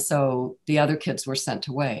 And so the other kids were sent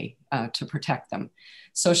away to protect them.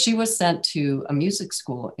 So she was sent to a music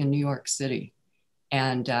school in New York City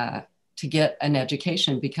and to get an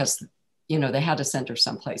education because they had to send her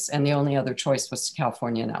someplace. And the only other choice was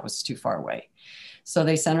California, and that was too far away. So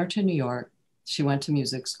they sent her to New York. She went to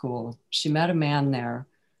music school. She met a man there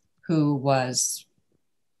who was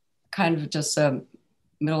kind of just a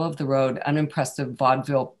middle of the road, unimpressive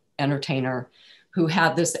vaudeville entertainer who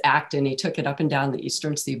had this act, and he took it up and down the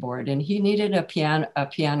Eastern Seaboard, and he needed a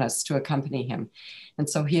pianist to accompany him. And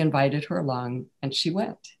so he invited her along, and she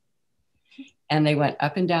went. And they went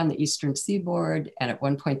up and down the Eastern Seaboard. And at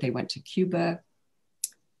one point they went to Cuba.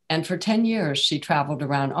 And for 10 years, she traveled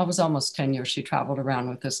around. Oh, it was almost 10 years. She traveled around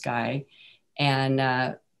with this guy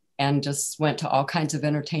and just went to all kinds of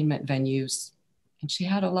entertainment venues. And she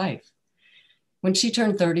had a life. When she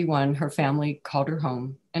turned 31, her family called her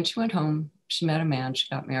home and she went home. She met a man, she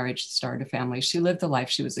got married, she started a family. She lived the life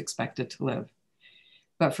she was expected to live.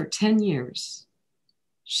 But for 10 years,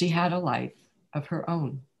 she had a life of her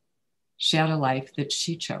own. She had a life that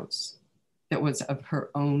she chose, that was of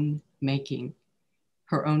her own making,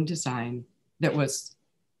 her own design, that was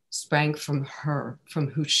sprang from her, from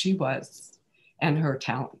who she was and her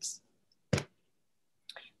talents.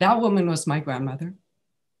 That woman was my grandmother.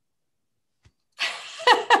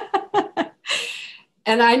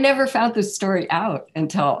 And I never found this story out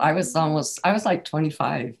until I was like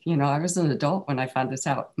 25. You know, I was an adult when I found this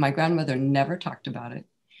out. My grandmother never talked about it.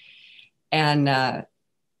 And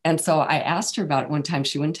so I asked her about it one time.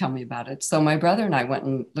 She wouldn't tell me about it. So my brother and I went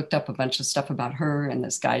and looked up a bunch of stuff about her and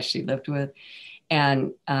this guy she lived with.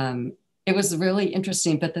 And it was really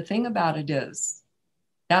interesting. But the thing about it is,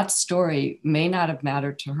 that story may not have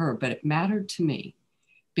mattered to her, but it mattered to me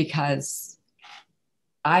because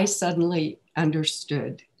I suddenly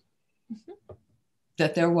understood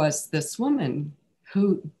that there was this woman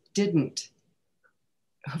who didn't,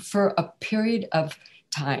 for a period of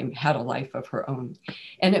time, had a life of her own.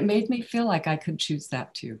 And it made me feel like I could choose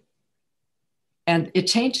that too. And it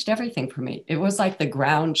changed everything for me. It was like the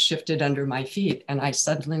ground shifted under my feet. And I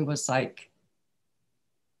suddenly was like,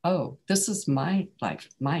 oh, this is my life,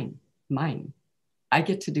 mine. I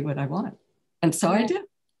get to do what I want. And so I did.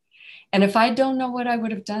 And if I don't know what I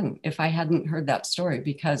would have done if I hadn't heard that story,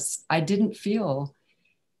 because I didn't feel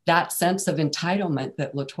that sense of entitlement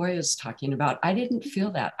that LaToya is talking about. I didn't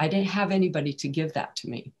feel that. I didn't have anybody to give that to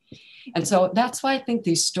me. And so that's why I think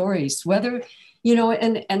these stories, whether, you know,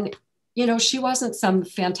 and you know, she wasn't some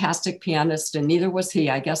fantastic pianist and neither was he.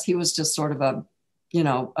 I guess he was just sort of a, you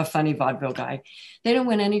know, a funny vaudeville guy. They didn't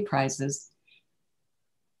win any prizes,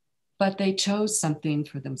 but they chose something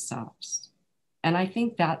for themselves. And I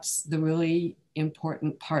think that's the really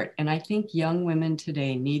important part. And I think young women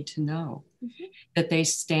today need to know that they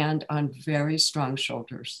stand on very strong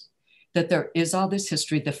shoulders, that there is all this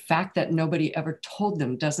history. The fact that nobody ever told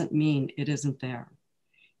them doesn't mean it isn't there.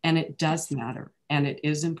 And it does matter and it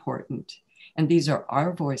is important. And these are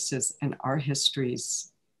our voices and our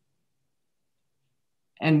histories.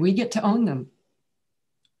 And we get to own them.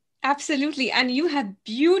 Absolutely. And you have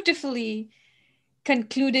beautifully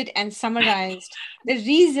concluded and summarized the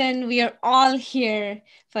reason we are all here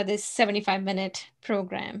for this 75-minute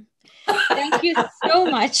program. Thank you so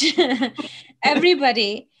much,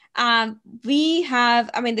 everybody.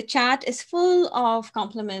 The chat is full of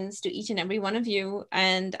compliments to each and every one of you.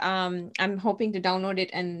 And I'm hoping to download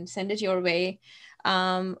it and send it your way. We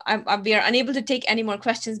are unable to take any more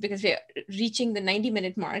questions because we're reaching the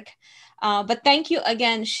 90-minute mark. But thank you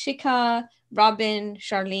again, Shikha, Robin,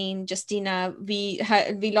 Charlene, Justina. We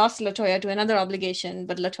lost LaToya to another obligation,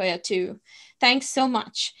 but LaToya too. Thanks so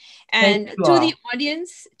much. And to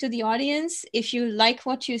the audience, if you like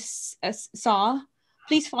what you saw,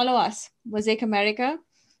 please follow us, Mosaic America,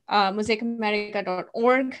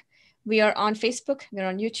 mosaicamerica.org. We are on Facebook, we're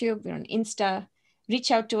on YouTube, we're on Insta.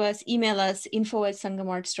 Reach out to us, email us,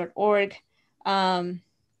 info@sangamarts.org.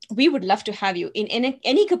 We would love to have you in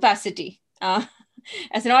any capacity,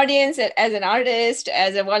 as an audience, as an artist,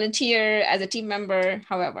 as a volunteer, as a team member,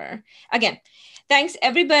 however. Again, thanks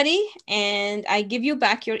everybody, and I give you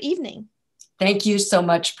back your evening. Thank you so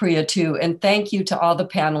much, Priya, too. And thank you to all the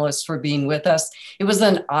panelists for being with us. It was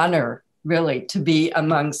an honor, really, to be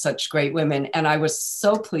among such great women. And I was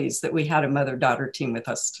so pleased that we had a mother-daughter team with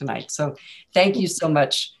us tonight. So thank you so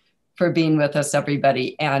much for being with us,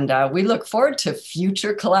 everybody. And we look forward to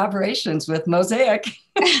future collaborations with Mosaic.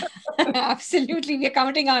 Absolutely. We're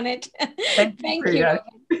counting on it. Thank you.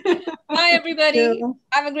 Bye, everybody.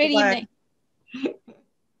 Have a great evening.